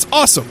group, and that's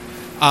awesome.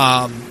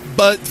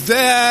 But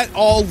that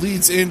all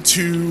leads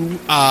into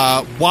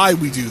why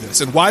we do this.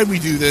 And why we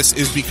do this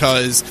is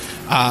because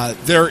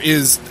there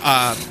is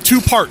two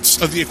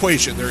parts of the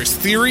equation. There is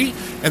theory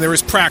and there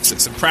is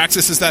praxis. And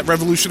praxis is that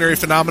revolutionary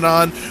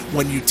phenomenon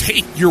when you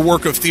take your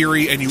work of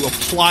theory and you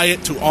apply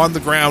it to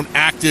on-the-ground,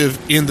 active,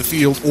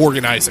 in-the-field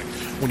organizing.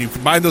 When you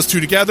combine those two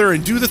together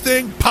and do the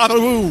thing,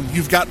 pa-boom,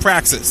 you've got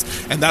praxis.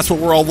 And that's what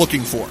we're all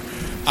looking for.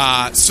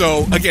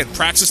 So again,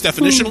 praxis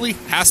definitionally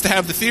has to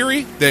have the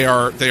theory. They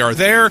are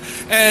there,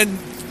 and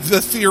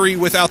the theory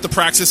without the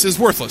praxis is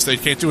worthless. They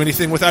can't do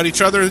anything without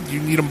each other. You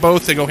need them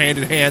both. They go hand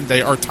in hand.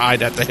 They are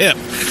tied at the hip.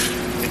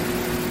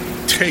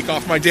 Take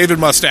off my David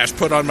mustache,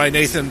 put on my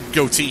Nathan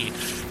goatee.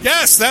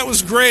 Yes, that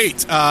was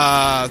great.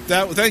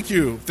 Thank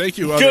you.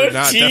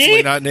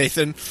 Definitely not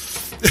Nathan.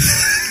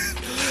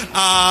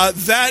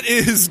 That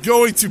is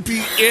going to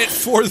be it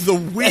for the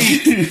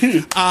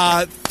week.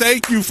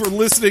 Thank you for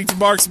listening to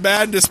Mark's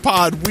Madness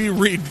Pod. We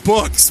read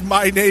books.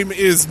 My name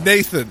is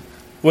Nathan.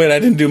 Wait, I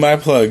didn't do my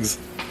plugs.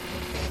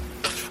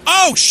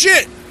 Oh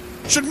shit!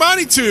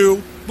 Shugmani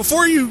 2,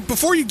 before you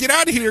get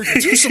out of here,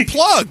 do some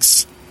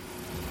plugs.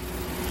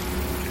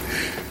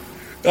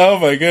 Oh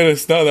my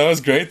goodness, no, that was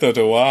great though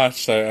to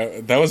watch.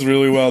 That was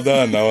really well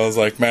done. I was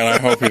like, man, I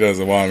hope he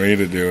doesn't want me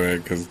to do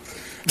it, because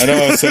I know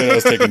I was saying I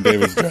was taking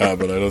David's job,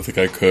 but I don't think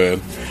I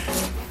could.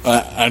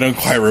 I don't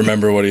quite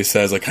remember what he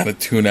says. I kind of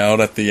tune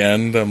out at the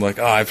end. I'm like,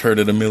 oh, I've heard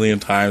it a million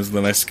times, and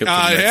then I skip.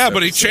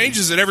 But he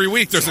changes it every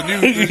week. There's a new.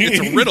 It's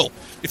a riddle.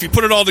 If you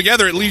put it all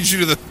together, it leads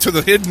you to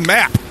the hidden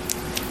map.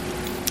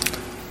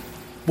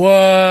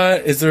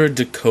 What? Is there a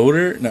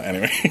decoder? No,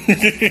 anyway.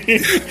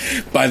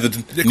 By the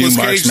Nicolas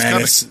new Cage March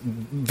Madness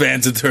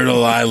Vans of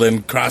Turtle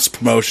Island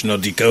cross-promotional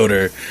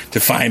decoder to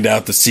find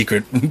out the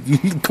secret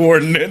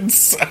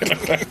coordinates. I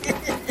don't know.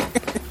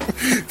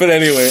 But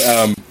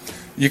anyway,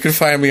 you can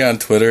find me on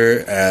Twitter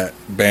at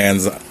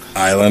Vans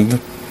Island,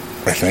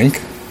 I think.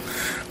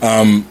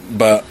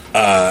 But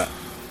I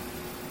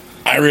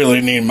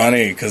really need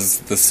money because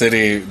the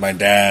city my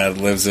dad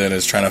lives in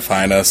is trying to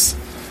find us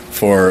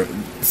for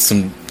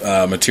some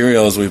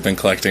materials we've been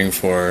collecting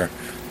for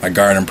my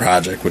garden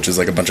project, which is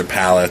like a bunch of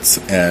pallets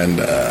and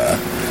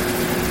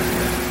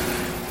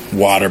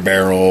water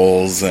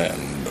barrels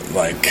and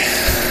like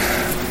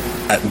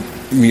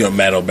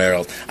metal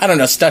barrels. I don't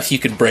know, stuff you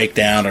could break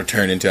down or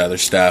turn into other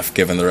stuff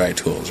given the right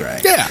tools,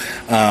 right? Yeah.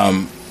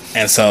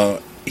 And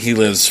so he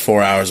lives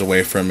 4 hours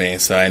away from me,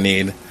 so I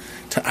need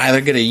to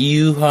either get a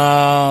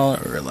U-Haul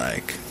or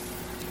like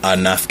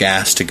enough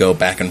gas to go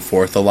back and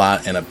forth a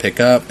lot in a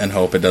pickup and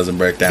hope it doesn't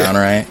break down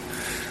right.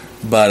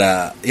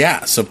 But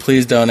yeah, so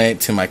please donate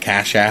to my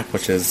Cash App,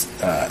 which is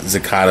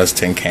Zakata's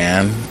Tin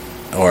Can,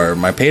 or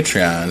my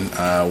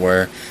Patreon,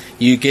 where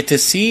you get to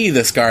see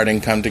this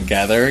garden come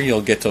together.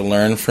 You'll get to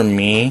learn from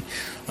me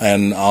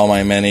and all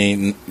my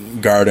many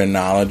garden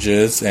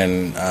knowledges,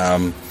 and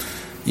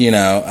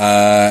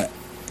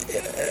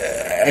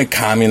a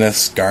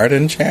communist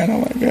garden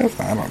channel, I guess.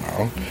 I don't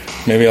know.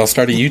 Maybe I'll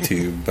start a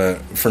YouTube,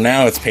 but for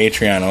now it's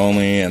Patreon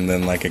only, and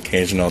then like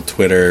occasional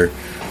Twitter,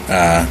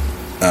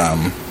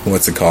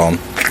 what's it called?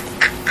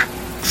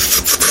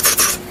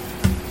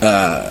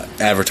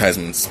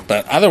 Advertisements.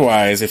 But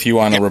otherwise, if you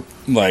want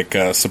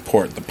to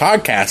support the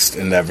podcast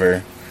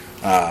endeavor,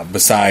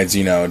 besides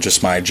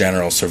just my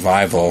general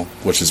survival,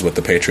 which is what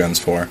the Patreon's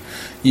for,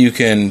 you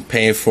can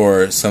pay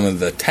for some of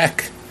the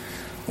tech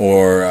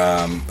or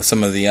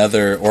some of the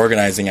other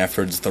organizing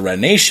efforts the Red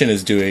Nation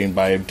is doing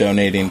by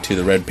donating to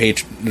the Red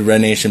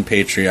Nation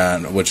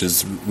Patreon, which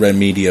is Red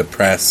Media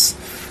Press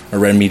or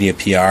Red Media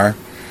PR.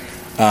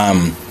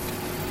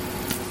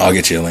 I'll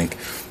get you a link.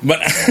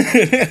 But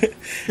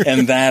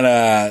and that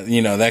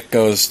that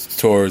goes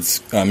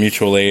towards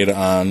mutual aid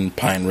on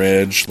Pine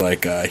Ridge,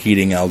 like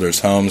heating elders'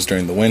 homes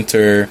during the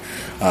winter,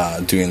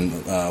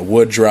 doing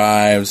wood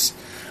drives,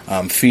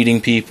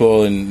 feeding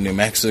people in New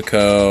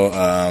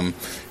Mexico,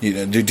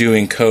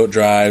 doing coat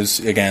drives,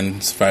 again,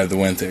 survive the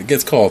winter. It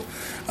gets cold.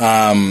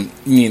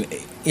 We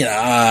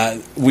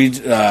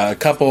a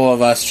couple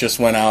of us just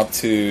went out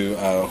to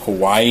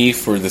Hawaii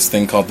for this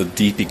thing called the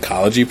Deep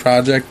Ecology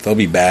Project. They'll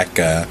be back,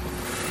 I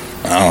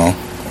don't know.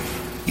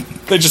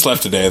 They just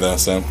left today, though,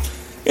 so,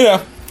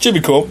 should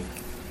be cool.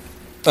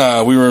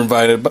 We were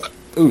invited, but,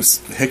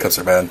 hiccups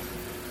are bad.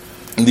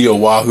 The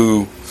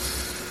Oahu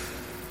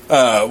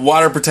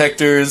water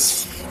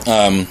protectors.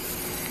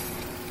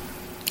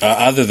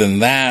 Other than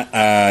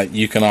that,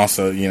 you can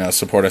also,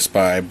 support us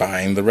by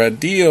buying the Red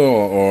Deal,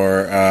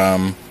 or,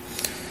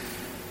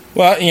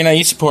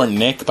 you support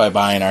Nick by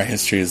buying Our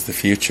History is the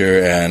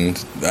Future, and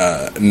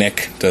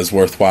Nick does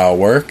worthwhile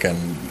work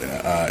and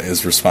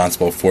is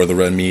responsible for the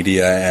Red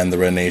Media and the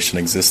Red Nation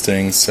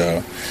existing,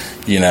 so,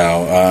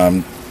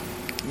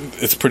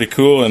 it's pretty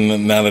cool,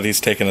 and now that he's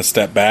taken a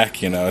step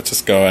back, it's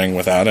just going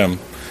without him.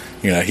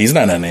 He's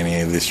not on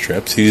any of these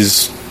trips.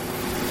 He's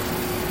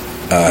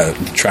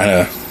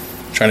trying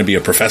to be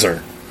a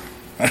professor.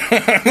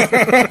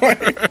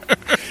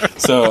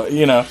 So,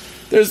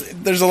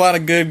 there's a lot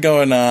of good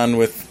going on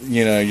with,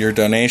 your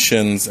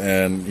donations,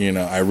 and,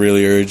 I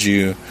really urge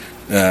you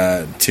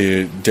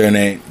to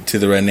donate to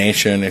the Red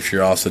Nation if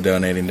you're also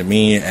donating to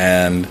me.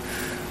 And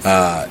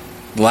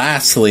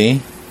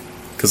lastly,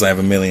 because I have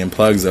a million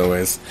plugs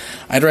always,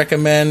 I'd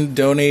recommend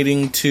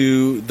donating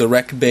to the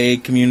Wreck Bay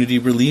Community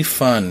Relief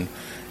Fund.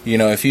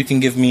 If you can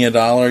give me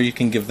 $1, you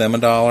can give them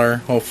 $1,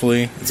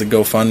 hopefully. It's a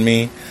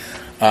GoFundMe.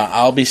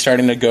 I'll be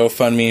starting a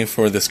GoFundMe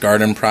for this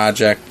garden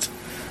project.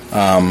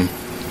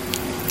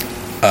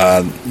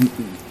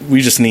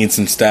 We just need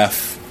some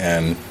stuff,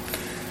 and,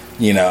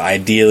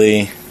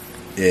 ideally,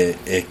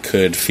 it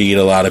could feed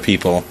a lot of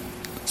people,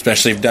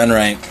 especially if done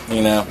right,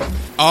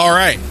 All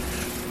right.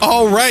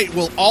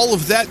 Well, all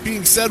of that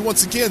being said,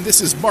 once again,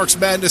 this is Mark's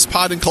Madness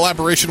Pod in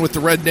collaboration with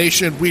the Red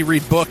Nation. We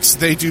read books.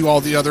 They do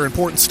all the other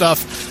important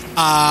stuff.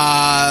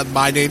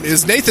 My name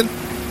is Nathan.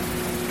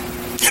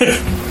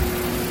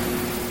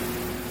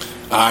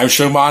 I'm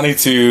Shomani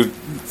to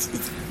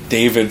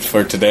David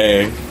for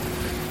today.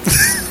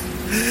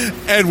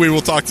 And we will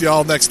talk to you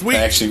all next week.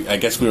 Actually, I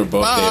guess we were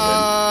both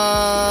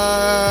Bye.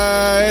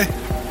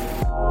 David.